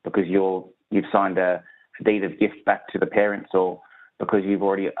occurring because you've signed a deed of gift back to the parents, or because you've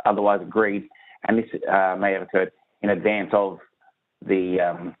already otherwise agreed, and this may have occurred in advance of the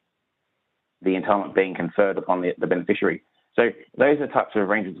entitlement being conferred upon the beneficiary. So those are types of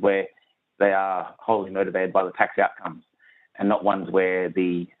arrangements where they are wholly motivated by the tax outcomes, and not ones where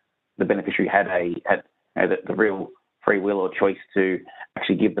the beneficiary had the real free will or choice to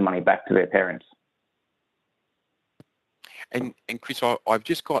actually give the money back to their parents. And Chris, I've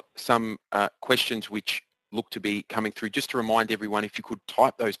just got some questions which look to be coming through. Just to remind everyone, if you could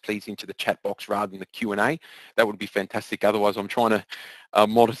type those please into the chat box rather than the Q&A, that would be fantastic. Otherwise, I'm trying to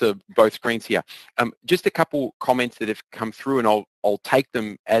monitor both screens here. Just a couple comments that have come through, and I'll take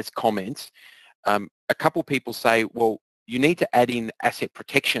them as comments. A couple people say, well, you need to add in asset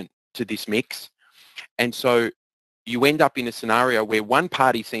protection to this mix. And so you end up in a scenario where one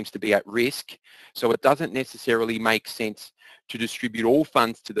party seems to be at risk, so it doesn't necessarily make sense to distribute all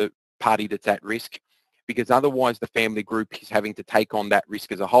funds to the party that's at risk, because otherwise the family group is having to take on that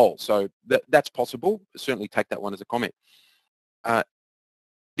risk as a whole. So that's possible. Certainly take that one as a comment.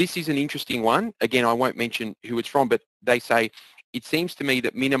 This is an interesting one. Again, I won't mention who it's from, but they say, it seems to me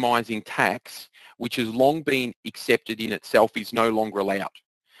that minimising tax, which has long been accepted in itself, is no longer allowed.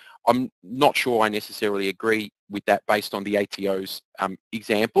 I'm not sure I necessarily agree with that based on the ATO's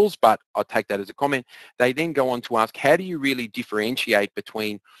examples, but I'll take that as a comment. They then go on to ask, how do you really differentiate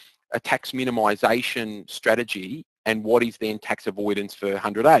between a tax minimisation strategy and what is then tax avoidance for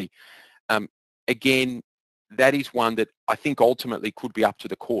 100A? Again, that is one that I think ultimately could be up to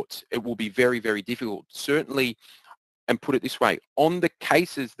the courts. It will be very, very difficult. Certainly, and put it this way, on the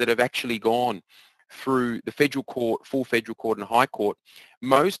cases that have actually gone through the federal court, full federal court and high court,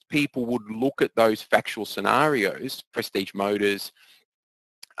 most people would look at those factual scenarios, Prestige Motors,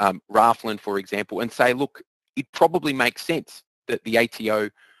 Raflin, for example, and say, look, it probably makes sense that the ATO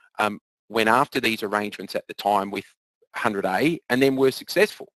went after these arrangements at the time with 100A and then were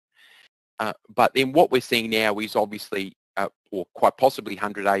successful. But then what we're seeing now is obviously, or quite possibly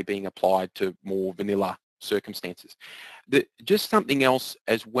 100A being applied to more vanilla circumstances. Just something else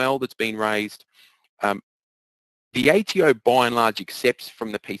as well that's been raised, the ATO by and large accepts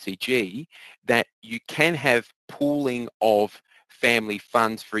from the PCG that you can have pooling of family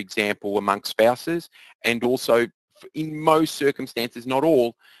funds, for example, amongst spouses, and also in most circumstances, not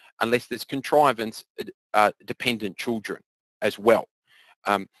all, unless there's contrivance, dependent children as well.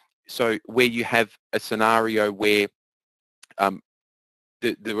 So where you have a scenario where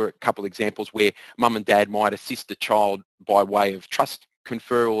there were a couple of examples where mum and dad might assist the child by way of trust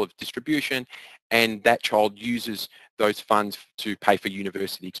conferral of distribution, and that child uses those funds to pay for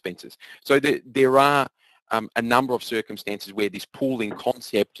university expenses. So there are a number of circumstances where this pooling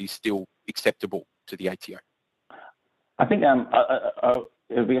concept is still acceptable to the ATO. I think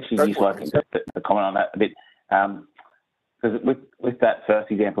it would be actually useful, I think, to comment on that a bit. Because with that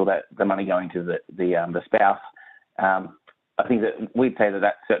first example, that the money going to the spouse, I think that we'd say that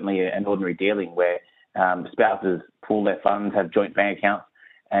that's certainly an ordinary dealing where spouses pool their funds, have joint bank accounts,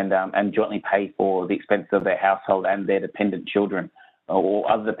 and jointly pay for the expense of their household and their dependent children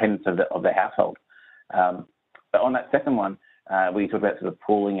or other dependents of their household. But on that second one, we talk about sort of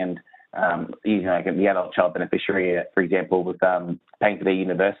pooling and using like the adult child beneficiary, for example, with paying for their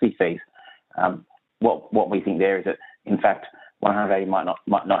university fees. What we think there is that, in fact, 180 might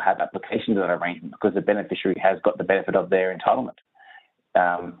not have application to that arrangement because the beneficiary has got the benefit of their entitlement.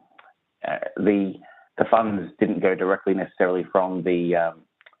 The funds didn't go directly necessarily from the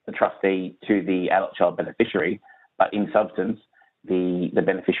trustee to the adult child beneficiary, but in substance, the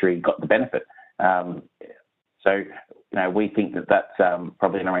beneficiary got the benefit. So, we think that that's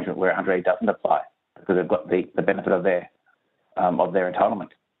probably an arrangement where 180 doesn't apply because they've got the benefit of their entitlement.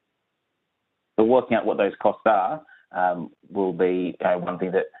 So working out what those costs are will be one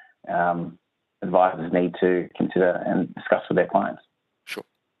thing that advisors need to consider and discuss with their clients. Sure.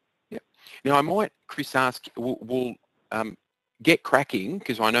 Yeah. Now, I might, Chris, ask, we'll get cracking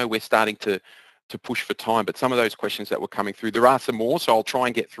because I know we're starting to push for time, but some of those questions that were coming through, there are some more, so I'll try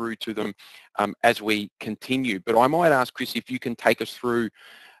and get through to them as we continue. But I might ask, Chris, if you can take us through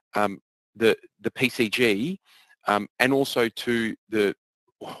the PCG and also to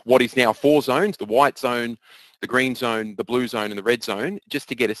what is now 4 zones, the white zone, the green zone, the blue zone and the red zone, just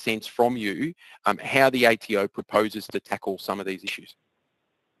to get a sense from you how the ATO proposes to tackle some of these issues.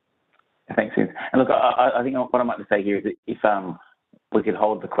 Thanks, Ian. And look, I think what I might say here is that if we could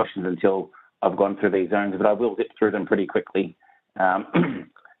hold the questions until I've gone through these zones, but I will zip through them pretty quickly for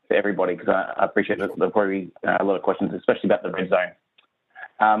everybody because I appreciate that there'll probably be a lot of questions, especially about the red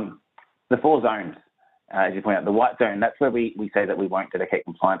zone. The 4 zones, as you point out, the white zone, that's where we say that we won't dedicate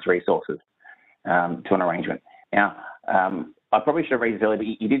compliance resources to an arrangement. Now, I probably should have raised this earlier, but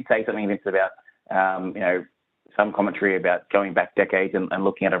you did say something, Vince, about some commentary about going back decades and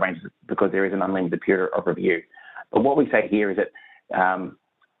looking at arrangements because there is an unlimited period of review. But what we say here is that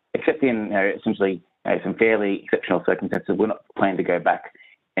except in essentially some fairly exceptional circumstances, we're not planning to go back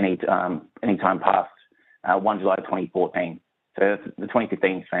any time past 1 July 2014, so that's the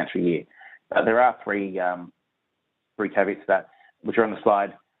 2015 financial year. There are three caveats that which are on the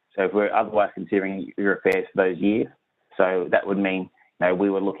slide. So if we're otherwise considering your affairs for those years, so that would mean we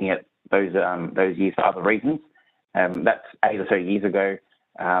were looking at those years for other reasons. That's 8 or so years ago.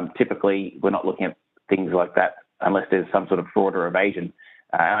 Typically, we're not looking at things like that unless there's some sort of fraud or evasion.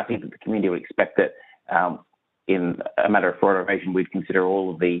 And I think that the community would expect that in a matter of fraud or evasion, we'd consider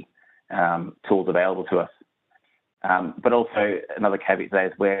all of the tools available to us. But also another caveat today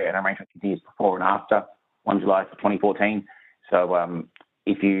is where an arrangement continues before and after 1 July 2014. So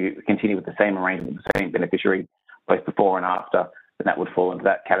if you continue with the same arrangement with the same beneficiary, both before and after, then that would fall into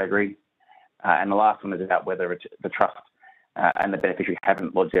that category. And the last one is about whether the trust and the beneficiary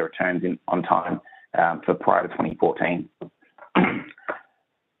haven't lodged their returns on time for prior to 2014.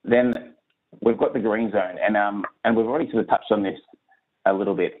 Then we've got the green zone, and we've already sort of touched on this a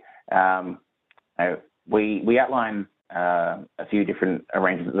little bit. We outline a few different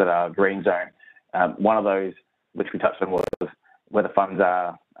arrangements that are green zone. One of those, which we touched on, was where the funds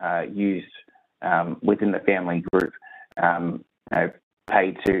are used within the family group,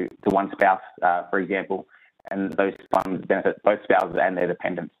 paid to one spouse, for example, and those funds benefit both spouses and their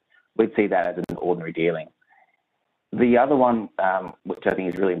dependents. We'd see that as an ordinary dealing. The other one, which I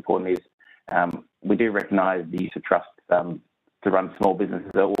think is really important, is we do recognise the use of trusts to run small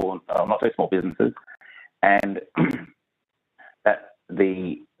businesses or not so small businesses, and that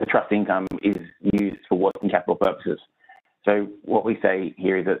the trust income is used for working capital purposes. So what we say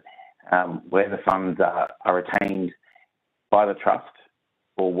here is that where the funds are retained by the trust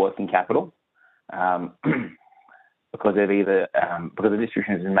for working capital, because they've either because the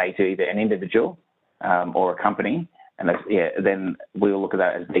distribution has been made to either an individual or a company, and then we'll look at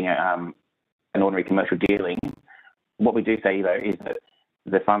that as being an ordinary commercial dealing. What we do say though is that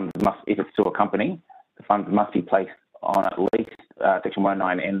the funds must, if it's to a company, the funds must be placed on at least Section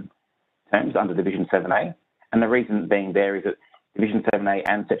 109N terms under Division 7A. And the reason being there is that Division 7A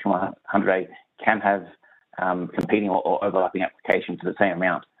and Section 100A can have competing or overlapping applications for the same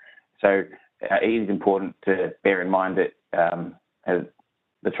amount. So it is important to bear in mind that as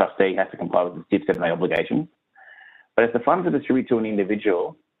the trustee has to comply with the Div 7A obligation. But if the funds are distributed to an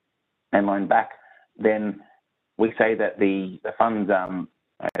individual and loaned back, then we say that the funds,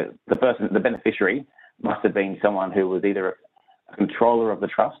 the beneficiary must have been someone who was either a controller of the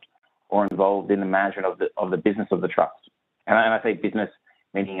trust or involved in the management of the business of the trust. And I say business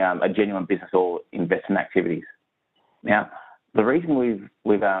meaning a genuine business or investment activities. Now, the reason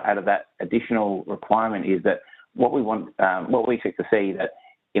we've added that additional requirement is that what we want, what we expect to see that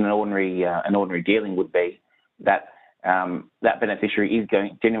in an ordinary dealing would be that that beneficiary is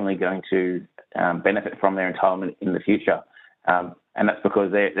genuinely going to benefit from their entitlement in the future, and that's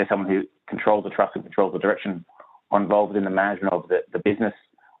because they're someone who controls the trust and controls the direction, or involved in the management of the business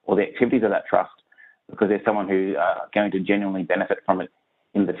or the activities of that trust, because they're someone who are going to genuinely benefit from it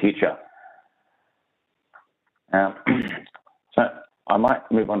in the future. So I might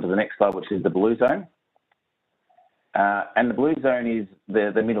move on to the next slide, which is the blue zone. And the blue zone is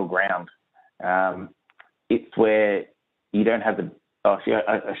the middle ground. It's where you don't have the,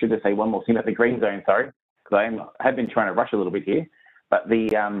 I should just say one more thing about the green zone, sorry, because I have been trying to rush a little bit here, but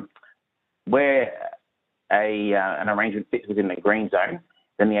where an arrangement fits within the green zone,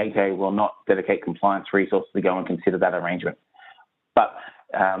 then the ATO will not dedicate compliance resources to go and consider that arrangement. But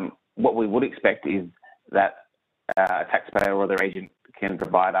what we would expect is that a taxpayer or other agent can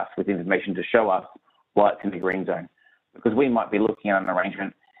provide us with information to show us why it's in the green zone. Because we might be looking at an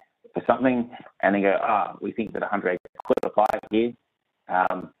arrangement for something and then go, we think that 100 could apply here.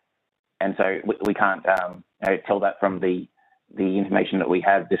 And so we can't tell that from the information that we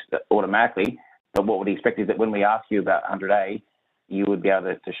have just automatically. But what we expect is that when we ask you about 100A, you would be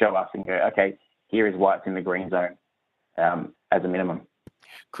able to show us and go, okay, here is why it's in the green zone as a minimum.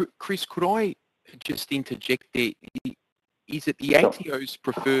 Chris, could I just interject there? Is it the ATO's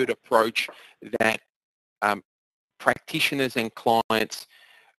preferred approach that practitioners and clients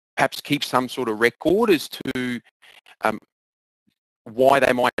perhaps keep some sort of record as to why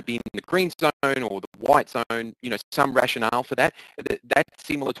they might be in the green zone or the white zone, some rationale for that? That's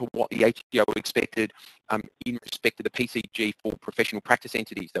similar to what the ATO expected in respect to the PCG for professional practice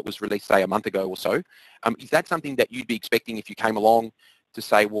entities that was released, say, a month ago or so. Is that something that you'd be expecting if you came along to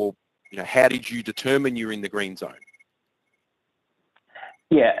say, well, how did you determine you're in the green zone?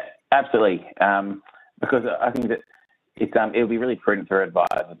 Yeah, absolutely. Because I think that it'll be really prudent for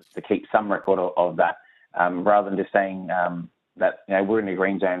advisors to keep some record of that, rather than just saying, that we're in the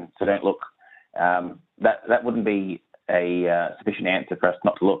green zone, so don't look. That wouldn't be a sufficient answer for us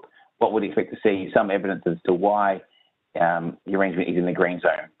not to look. What we'd expect to see is some evidence as to why the arrangement is in the green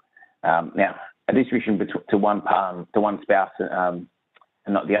zone. Now, a distribution to one spouse and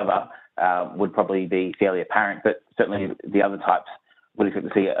not the other would probably be fairly apparent, but certainly the other types would expect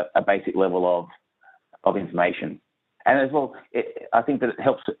to see a basic level of information. And as well, I think that it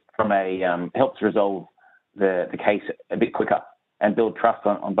helps helps resolve the case a bit quicker and build trust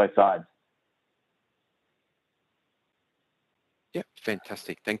on both sides. Yeah,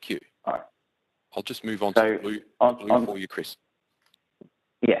 fantastic. Thank you. All right. I'll just move on to blue for you, Chris.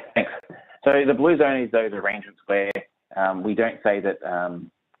 Yeah, thanks. So the blue zone is those arrangements where we don't say that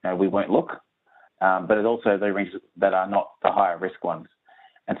we won't look, but it's also the arrangements that are not the higher risk ones.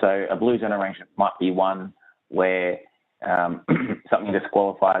 And so a blue zone arrangement might be one where something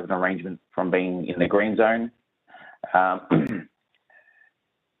disqualifies an arrangement from being in the green zone,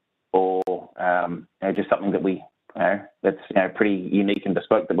 or just something that we that's pretty unique and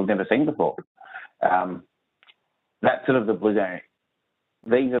bespoke that we've never seen before. That's sort of the blue zone.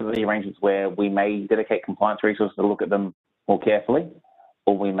 These are the arrangements where we may dedicate compliance resources to look at them more carefully,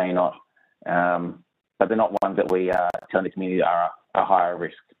 or we may not. But they're not ones that we are telling the community are a higher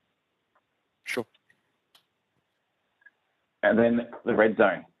risk. Sure. And then the red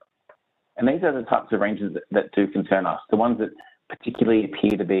zone. And these are the types of arrangements that do concern us, the ones that particularly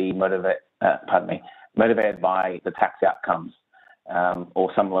appear to be motivated by the tax outcomes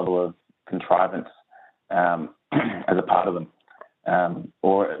or some level of contrivance as a part of them,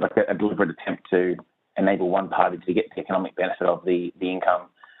 or like a deliberate attempt to enable one party to get the economic benefit of the income,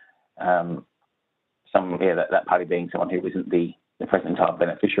 that party being someone who isn't the present entitled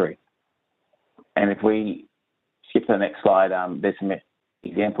beneficiary. And if we skip to the next slide, there's some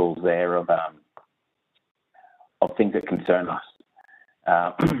examples there of things that concern us.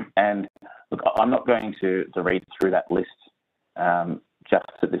 And look, I'm not going to read through that list just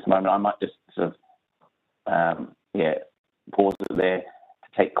at this moment. I might just sort of pause it there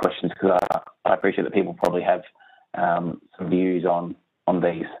to take questions, because I appreciate that people probably have some views on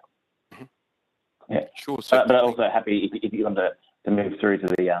these. Mm-hmm. Yeah, sure. But I'm also happy if you want to move through to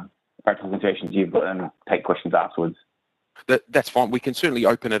the practical considerations you've got and take questions afterwards. That's fine. We can certainly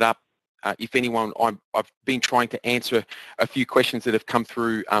open it up. If anyone, I've been trying to answer a few questions that have come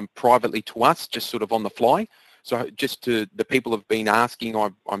through privately to us, just sort of on the fly. So just to the people have been asking,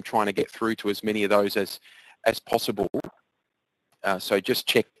 I'm trying to get through to as many of those as possible. So just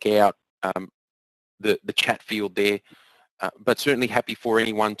check out the chat field there. But certainly happy for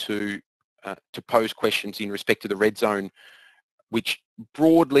anyone to pose questions in respect to the red zone, which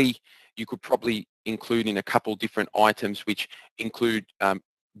broadly you could probably include in a couple different items, which include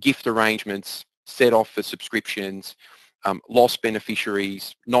gift arrangements, set off for subscriptions, lost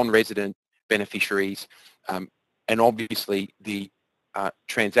beneficiaries, non-resident beneficiaries, and obviously the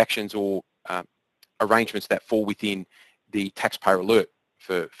transactions or arrangements that fall within the taxpayer alert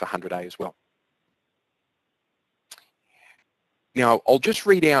for 100A as well. Now, I'll just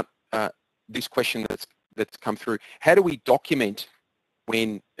read out this question that's come through. How do we document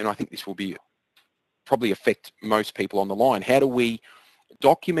when, and I think this will be probably affect most people on the line, how do we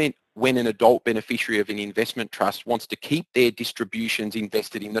document when an adult beneficiary of an investment trust wants to keep their distributions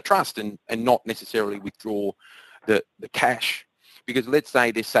invested in the trust and not necessarily withdraw the cash? Because let's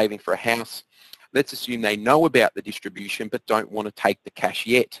say they're saving for a house. Let's assume they know about the distribution but don't want to take the cash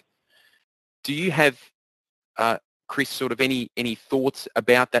yet. Do you have, Chris, sort of any thoughts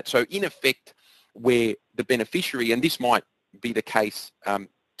about that? So in effect, where the beneficiary, and this might be the case to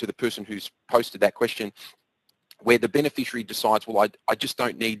the person who's posted that question, where the beneficiary decides, well, I just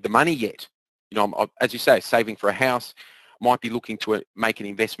don't need the money yet. You know, I'm, as you say, saving for a house, might be looking to make an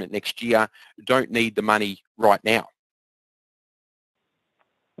investment next year, don't need the money right now.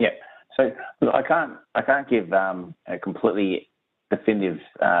 Yeah, so look, I can't give a completely definitive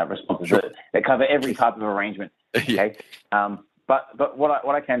responses that cover every type of arrangement. Okay, but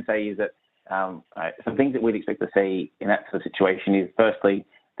what I can say is that some things that we'd expect to see in that sort of situation is, firstly,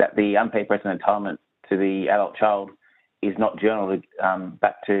 that the unpaid present entitlement to the adult child is not journaled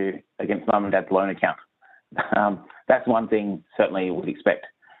back to against mum and dad's loan account. That's one thing certainly we'd expect.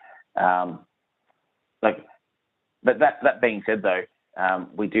 But that being said, though,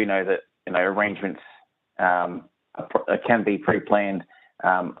 we do know that arrangements can be pre-planned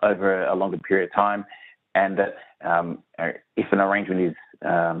over a longer period of time, and that if an arrangement is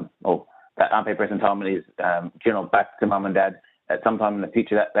or that unpaid present entitlement is journaled back to mum and dad at some time in the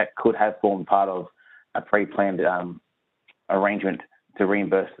future, that could have formed part of a pre-planned arrangement to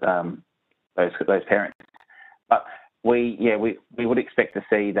reimburse those parents. But we would expect to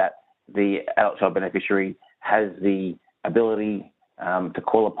see that the adult child beneficiary has the ability to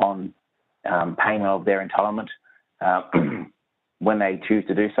call upon payment of their entitlement when they choose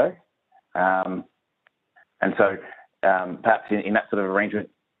to do so. And so perhaps in that sort of arrangement,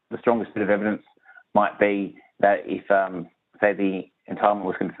 the strongest bit of evidence might be that if, say, the entitlement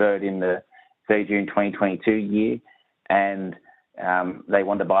was conferred in the 30 June 2022 year and they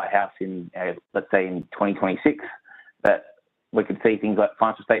want to buy a house in, let's say, in 2026, that we could see things like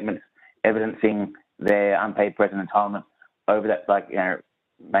financial statements evidencing their unpaid present entitlement over that,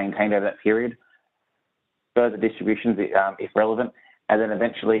 maintained over that period, further distributions if relevant, and then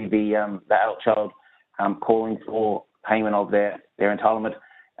eventually the adult child calling for payment of their entitlement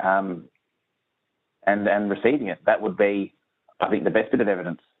and receiving it. That would be, I think, the best bit of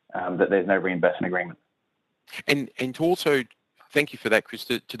evidence that there's no reimbursement agreement. And to also, thank you for that, Chris,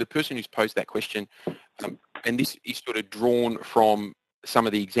 to the person who's posed that question, and this is sort of drawn from some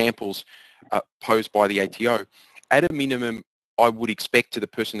of the examples posed by the ATO. At a minimum, I would expect to the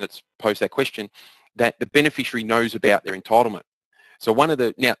person that's posed that question that the beneficiary knows about their entitlement. So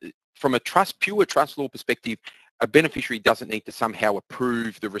now, from a pure trust law perspective, a beneficiary doesn't need to somehow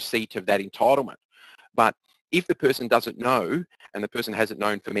approve the receipt of that entitlement. But if the person doesn't know, and the person hasn't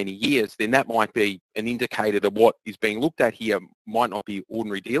known for many years, then that might be an indicator that what is being looked at here might not be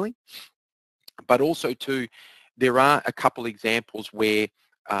ordinary dealing. But also too, there are a couple examples where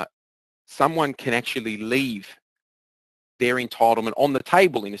someone can actually leave their entitlement on the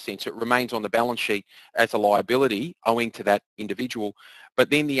table, in a sense. It remains on the balance sheet as a liability owing to that individual.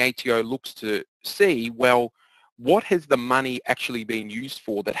 But then the ATO looks to see, well, what has the money actually been used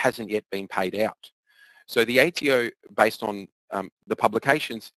for that hasn't yet been paid out? So the ATO, based on the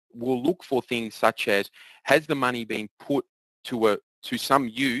publications, will look for things such as, has the money been put to some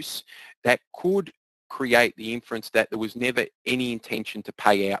use that could create the inference that there was never any intention to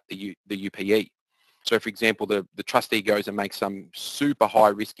pay out the UPE? So, for example, the trustee goes and makes some super high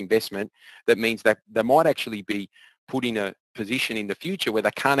risk investment that means that they might actually be put in a position in the future where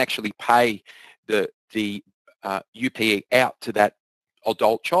they can't actually pay the UPE out to that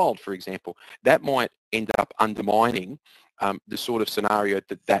adult child, for example. That might end up undermining the sort of scenario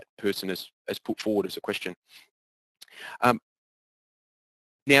that person has put forward as a question.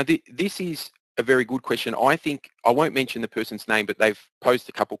 Now, this is a very good question. I think, I won't mention the person's name, but they've posed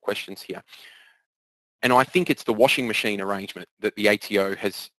a couple questions here. And I think it's the washing machine arrangement that the ATO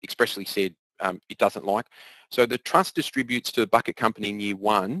has expressly said it doesn't like. So the trust distributes to the bucket company in year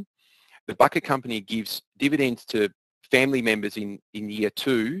one. The bucket company gives dividends to family members in year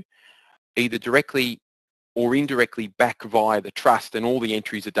two, either directly or indirectly back via the trust, and all the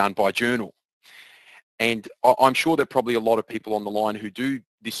entries are done by journal. And I'm sure there are probably a lot of people on the line who do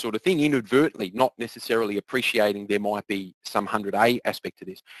this sort of thing inadvertently, not necessarily appreciating there might be some 100A aspect to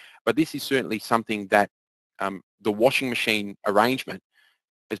this. But this is certainly something that the washing machine arrangement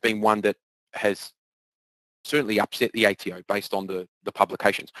has been one that has certainly upset the ATO based on the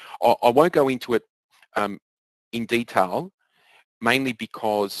publications. I won't go into it in detail, mainly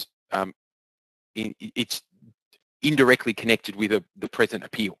because it's indirectly connected with the present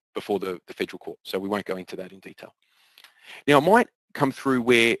appeal before the federal court. So we won't go into that in detail. Now, I might come through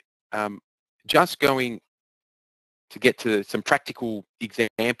where just going to get to some practical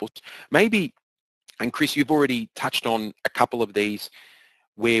examples, maybe, and Chris, you've already touched on a couple of these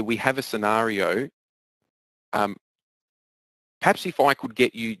where we have a scenario. Perhaps if I could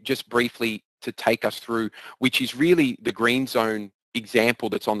get you just briefly to take us through, which is really the green zone example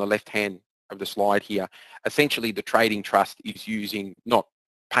that's on the left hand of the slide here. Essentially, the trading trust is not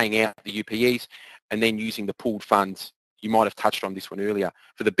paying out the UPEs and then using the pooled funds. You might have touched on this one earlier,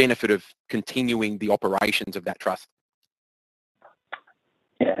 for the benefit of continuing the operations of that trust.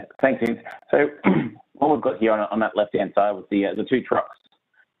 Yeah, thanks, Ian. So what we've got here on that left-hand side with the two trucks,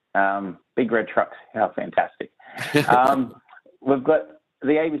 big red trucks, how fantastic. We've got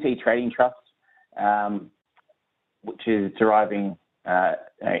the ABC Trading Trust, which is deriving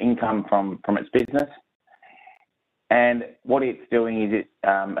income from its business. And what it's doing is it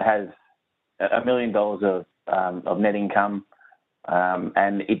has $1 million of net income,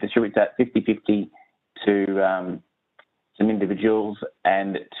 and it distributes that 50-50 to some individuals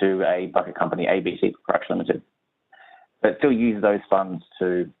and to a bucket company, ABC Production Limited. But it still uses those funds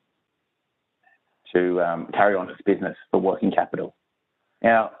to carry on its business for working capital.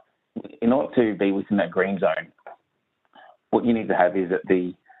 Now, in order to be within that green zone, what you need to have is that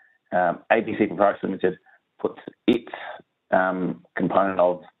the ABC Production Limited puts its component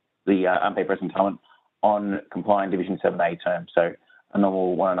of the unpaid present entitlement on compliant Division 7A terms, so a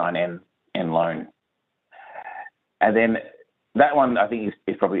normal 109N loan. And then that one I think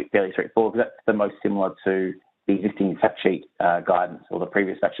is probably fairly straightforward because that's the most similar to the existing fact sheet guidance or the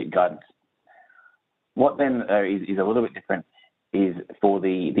previous fact sheet guidance. What then is a little bit different is for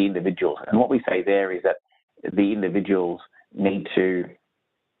the individuals. And what we say there is that the individuals need to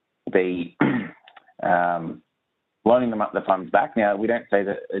be loaning them up the funds back. Now, we don't say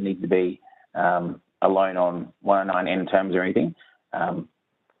that it needs to be a loan on 109N terms or anything.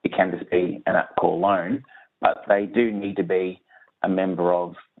 It can just be an app call loan, but they do need to be a member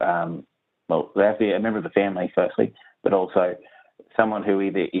of, well, they have to be a member of the family firstly, but also someone who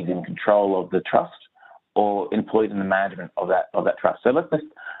either is in control of the trust or employed in the management of that trust. So let's just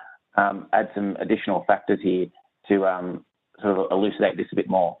add some additional factors here to sort of elucidate this a bit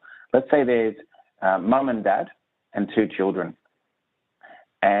more. Let's say there's mum and dad and 2 children,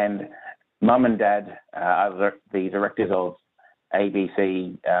 and mum and dad are the directors of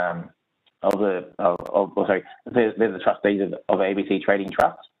ABC, they're the trustees of ABC Trading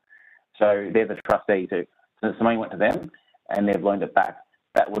Trust. So they're the trustees who, so the money went to them and they've loaned it back.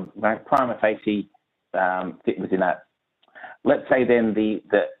 That would prima facie fit within that. Let's say then the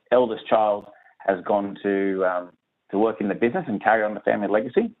eldest child has gone to work in the business and carry on the family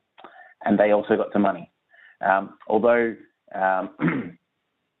legacy, and they also got some money. Although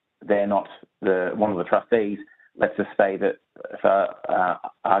they're not one of the trustees, let's just say that, for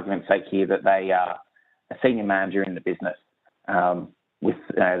argument's sake here, that they are a senior manager in the business with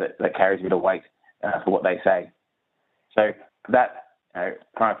that carries a bit of weight for what they say. So that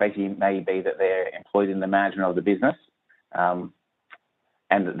prima facie may be that they're employed in the management of the business, and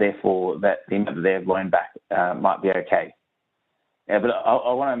that therefore that the amount that they've loaned back might be okay. Yeah, but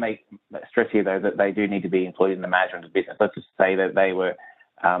I want to stress here though that they do need to be employed in the management of the business. Let's just say that they were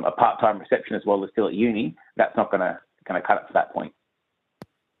a part-time receptionist while they're still at uni. That's not going to cut it to that point.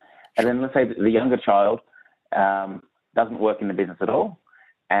 And then let's say that the younger child doesn't work in the business at all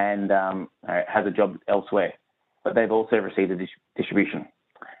and has a job elsewhere, but they've also received a distribution.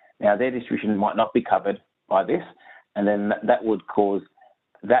 Now their distribution might not be covered by this, and then that would cause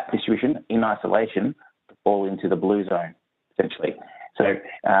that distribution in isolation to fall into the blue zone, essentially. So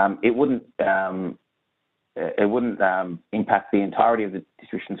it wouldn't impact the entirety of the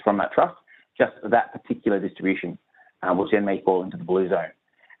distributions from that trust, just that particular distribution, which then may fall into the blue zone.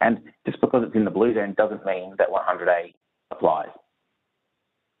 And just because it's in the blue zone doesn't mean that 100A applies.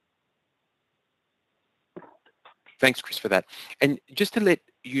 Thanks, Chris, for that. And just to let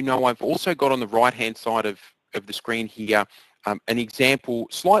you know, I've also got on the right-hand side of the screen here an example,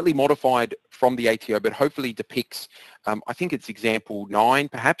 slightly modified from the ATO, but hopefully depicts, I think it's example 9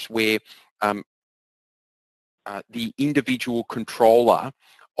 perhaps, where the individual controller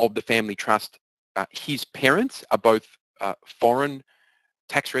of the family trust, his parents are both foreign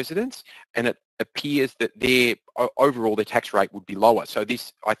tax residents, and it appears that overall their tax rate would be lower. So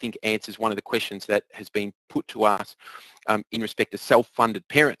this, I think, answers one of the questions that has been put to us in respect to self-funded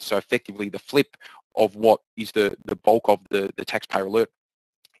parents. So effectively the flip of what is the bulk of the taxpayer alert.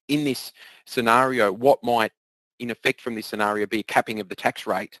 In this scenario, what might, in effect from this scenario, be a capping of the tax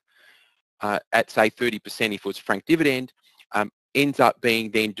rate at, say, 30% if it was franked dividend, ends up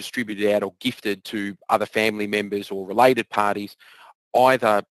being then distributed out or gifted to other family members or related parties,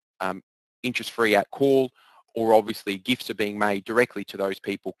 either interest-free at call, or obviously gifts are being made directly to those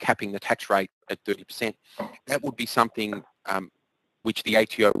people, capping the tax rate at 30%. That would be something which the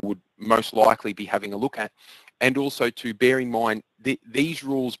ATO would most likely be having a look at. And also to bear in mind, these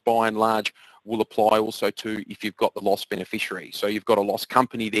rules by and large will apply also to if you've got the lost beneficiary. So you've got a lost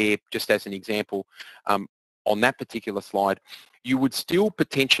company there, just as an example, on that particular slide. You would still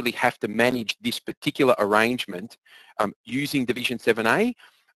potentially have to manage this particular arrangement using Division 7A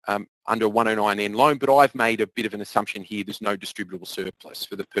under 109N loan, but I've made a bit of an assumption here there's no distributable surplus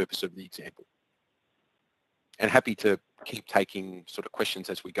for the purpose of the example. And happy to keep taking sort of questions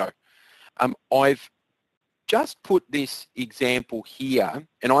as we go. I've just put this example here,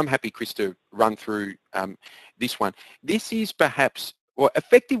 and I'm happy, Chris, to run through this one. This is perhaps, well,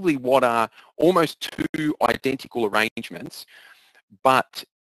 effectively what are almost 2 identical arrangements, but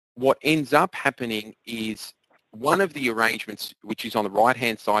what ends up happening is one of the arrangements, which is on the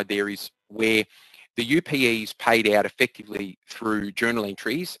right-hand side there, is where the UPE is paid out effectively through journal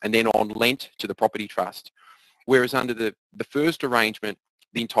entries and then on lent to the property trust. Whereas under the first arrangement,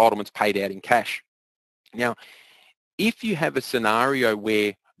 the entitlement's paid out in cash. Now, if you have a scenario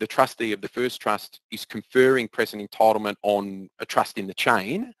where the trustee of the first trust is conferring present entitlement on a trust in the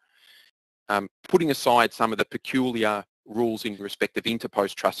chain, putting aside some of the peculiar rules in respect of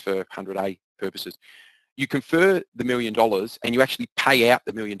interpost trust for 100A purposes, you confer the $1 million and you actually pay out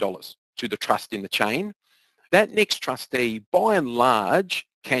the $1 million to the trust in the chain. that next trustee, by and large,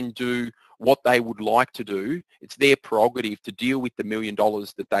 can do what they would like to do. It's their prerogative to deal with the $1 million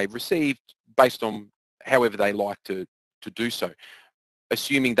that they've received based on however they like to do so.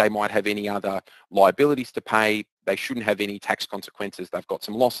 Assuming they might have any other liabilities to pay, they shouldn't have any tax consequences, they've got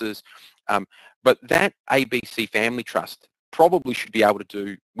some losses. But that ABC family trust probably should be able to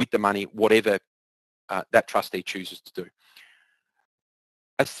do with the money whatever that trustee chooses to do.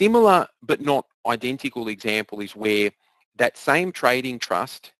 A similar but not identical example is where that same trading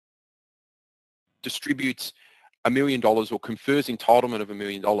trust distributes $1 million or confers entitlement of $1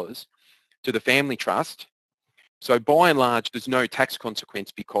 million to the family trust. So by and large, there's no tax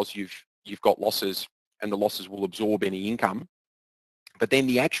consequence because you've got losses and the losses will absorb any income. But then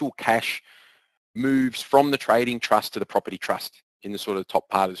the actual cash moves from the trading trust to the property trust in the sort of top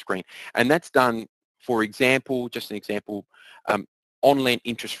part of the screen. And that's done, for example, just an example, on-lent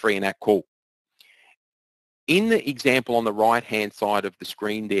interest-free and at call. In the example on the right-hand side of the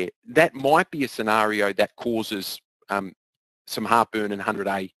screen there, that might be a scenario that causes some heartburn and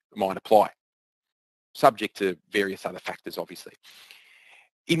 100A might apply, subject to various other factors, obviously.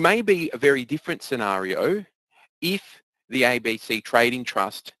 It may be a very different scenario if the ABC Trading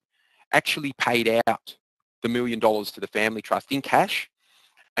Trust actually paid out the $1 million to the family trust in cash,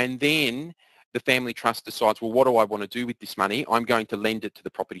 and then the family trust decides, well, what do I want to do with this money? I'm going to lend it to the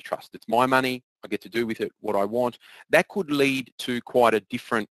property trust. It's my money. I get to do with it what I want. That could lead to quite a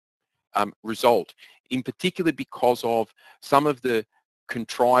different result, in particular because of some of the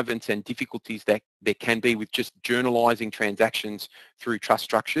contrivance and difficulties that there can be with just journalising transactions through trust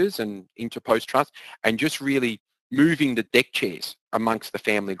structures and interpost trust, and just really moving the deck chairs amongst the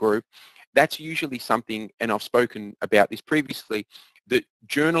family group. That's usually something, and I've spoken about this previously, that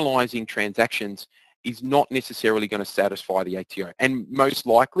journalising transactions is not necessarily going to satisfy the ATO, and most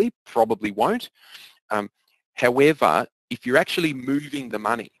likely probably won't. However, if you're actually moving the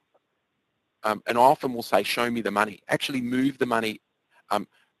money, and I often will say, show me the money, actually move the money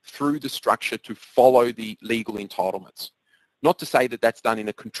through the structure to follow the legal entitlements. Not to say that that's done in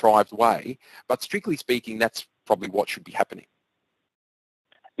a contrived way, but strictly speaking, that's probably what should be happening.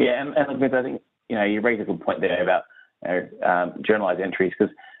 Yeah, and I think, you raise a good point there about journalised entries,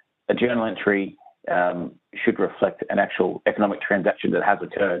 because a journal entry should reflect an actual economic transaction that has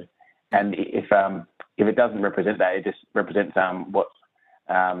occurred. And if it doesn't represent that, it just represents what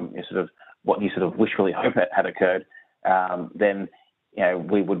you sort of wishfully hope it had occurred, then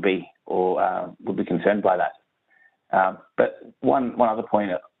we would be concerned by that. But one other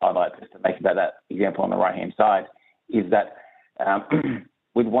point I'd like to make about that example on the right hand side is that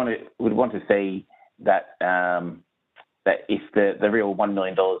we'd want to see that that if the real $1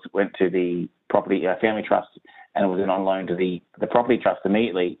 million went to the property family trust and it was then on loan to the property trust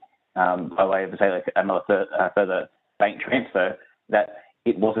immediately, by way of, say, like another further bank transfer, that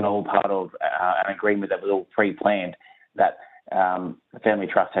it wasn't all part of an agreement that was all pre-planned, that the family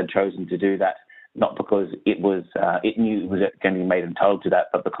trust had chosen to do that, not because it knew it was going to be made entitled to that,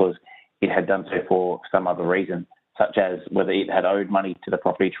 but because it had done so for some other reason, such as whether it had owed money to the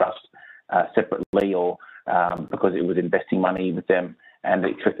property trust separately, or because it was investing money with them and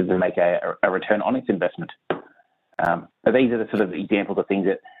expected to make a return on its investment. But these are the sort of examples of things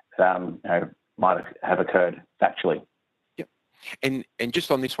that might have occurred factually. Yep. And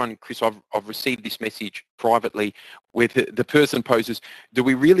just on this one, Chris, I've received this message privately where the person poses, do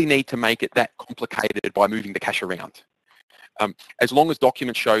we really need to make it that complicated by moving the cash around? As long as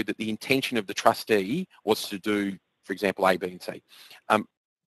documents show that the intention of the trustee was to do, for example, A, B, and C.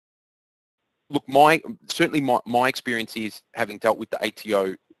 Look, certainly my experience is, having dealt with the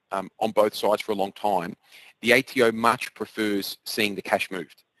ATO on both sides for a long time, the ATO much prefers seeing the cash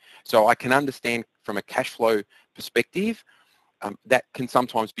moved. So I can understand from a cash flow perspective that can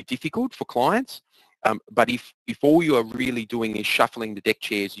sometimes be difficult for clients, but if all you are really doing is shuffling the deck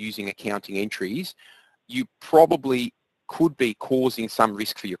chairs using accounting entries, you probably could be causing some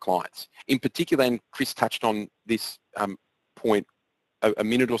risk for your clients. In particular, and Chris touched on this point a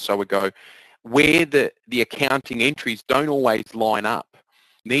minute or so ago, where the accounting entries don't always line up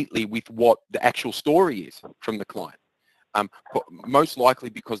neatly with what the actual story is from the client. Most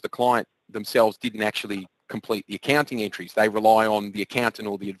likely because the client themselves didn't actually complete the accounting entries. They rely on the accountant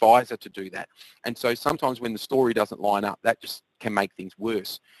or the advisor to do that. And so sometimes when the story doesn't line up, that just can make things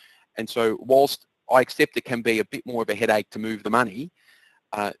worse. And so whilst I accept it can be a bit more of a headache to move the money,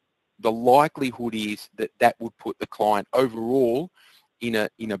 the likelihood is that that would put the client overall in a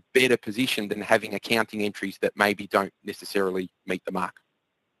better position than having accounting entries that maybe don't necessarily meet the mark.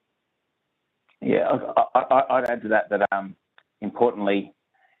 Yeah, I'd add to that importantly,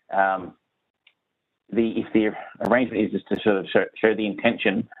 if the arrangement is just to sort of show the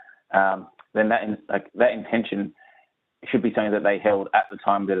intention, then that intention should be something that they held at the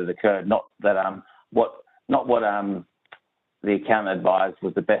time that it occurred, not that what the accountant advised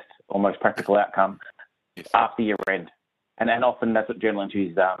was the best or most practical outcome after year end. And often that's what journal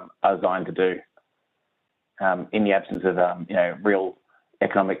entries are designed to do in the absence of real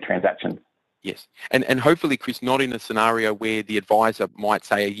economic transactions. Yes, and hopefully, Chris, not in a scenario where the advisor might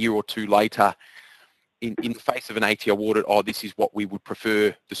say a year or two later, in the face of an ATO audit, oh, this is what we would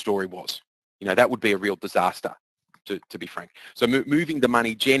prefer the story was. That would be a real disaster, to be frank. So moving the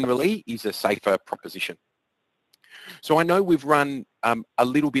money generally is a safer proposition. So I know we've run a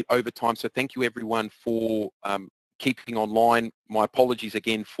little bit over time, so thank you everyone for keeping online. My apologies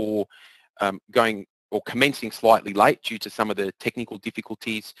again for going or commencing slightly late due to some of the technical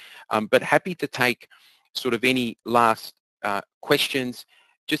difficulties, but happy to take sort of any last questions.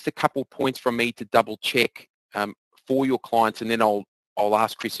 Just a couple points from me to double check for your clients, and then I'll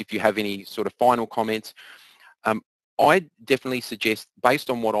ask Chris if you have any sort of final comments. I definitely suggest, based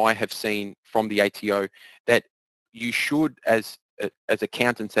on what I have seen from the ATO, that you should, as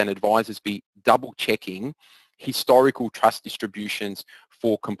accountants and advisors, be double checking historical trust distributions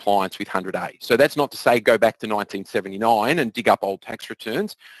for compliance with 100A. So that's not to say go back to 1979 and dig up old tax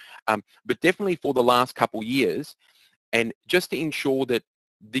returns, but definitely for the last couple of years, and just to ensure that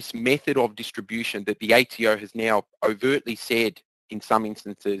this method of distribution that the ATO has now overtly said in some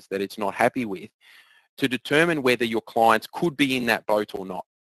instances that it's not happy with, to determine whether your clients could be in that boat or not.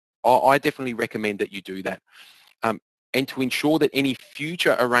 I definitely recommend that you do that. And to ensure that any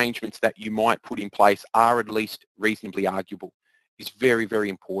future arrangements that you might put in place are at least reasonably arguable is very, very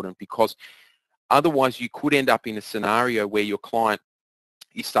important, because otherwise you could end up in a scenario where your client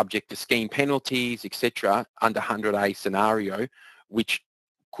is subject to scheme penalties, etc., under 100A scenario, which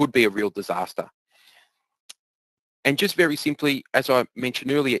could be a real disaster. And just very simply, as I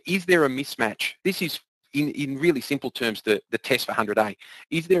mentioned earlier, is there a mismatch? This is, in really simple terms, the test for 100A.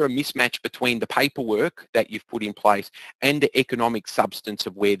 Is there a mismatch between the paperwork that you've put in place and the economic substance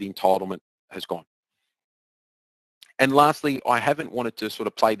of where the entitlement has gone? And lastly, I haven't wanted to sort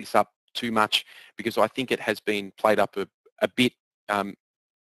of play this up too much because I think it has been played up a bit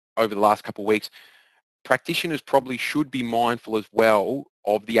over the last couple of weeks. Practitioners probably should be mindful as well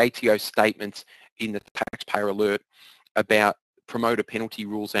of the ATO statements in the taxpayer alert about promoter penalty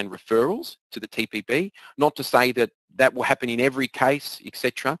rules and referrals to the TPB. Not to say that that will happen in every case,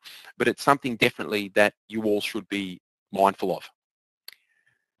 etc., but it's something definitely that you all should be mindful of.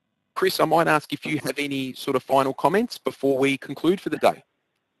 Chris, I might ask if you have any sort of final comments before we conclude for the day.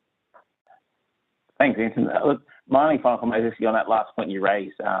 Thanks, Anson. Look, my only final comment is on that last point you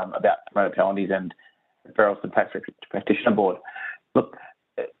raised about promoter penalties and referrals to the Tax Practitioner Board. Look,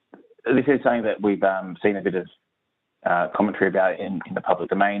 this is something that we've seen a bit of commentary about in the public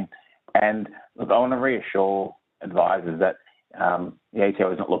domain. And look, I want to reassure advisors that the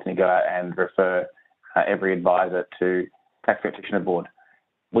ATO is not looking to go out and refer every advisor to Tax Practitioner Board.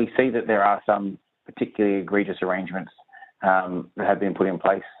 We see that there are some particularly egregious arrangements that have been put in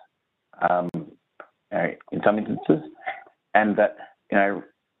place in some instances, and that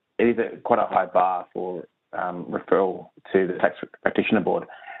it is quite a high bar for referral to the Tax Practitioner Board,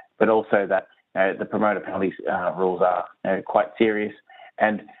 but also that the promoter penalties rules are quite serious,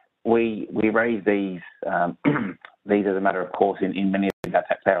 and we raise these these as a matter of course in many of our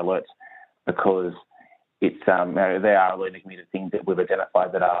taxpayer alerts, because it's they are alerting me to things that we've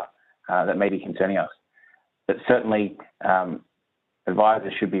identified that are that may be concerning us. But certainly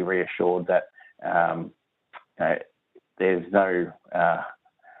advisors should be reassured that there's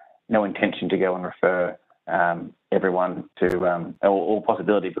no intention to go and refer everyone to all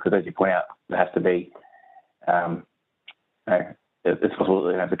possibility, because as you point out, there has to be it's possible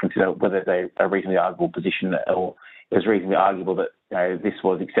that they have to consider whether there's a reasonably arguable position, or it's reasonably arguable that this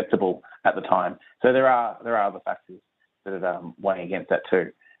was acceptable at the time. So there are other factors that are weighing against that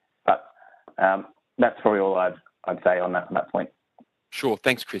too. But that's probably all I'd say on that point. Sure,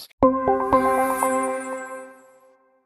 thanks, Chris.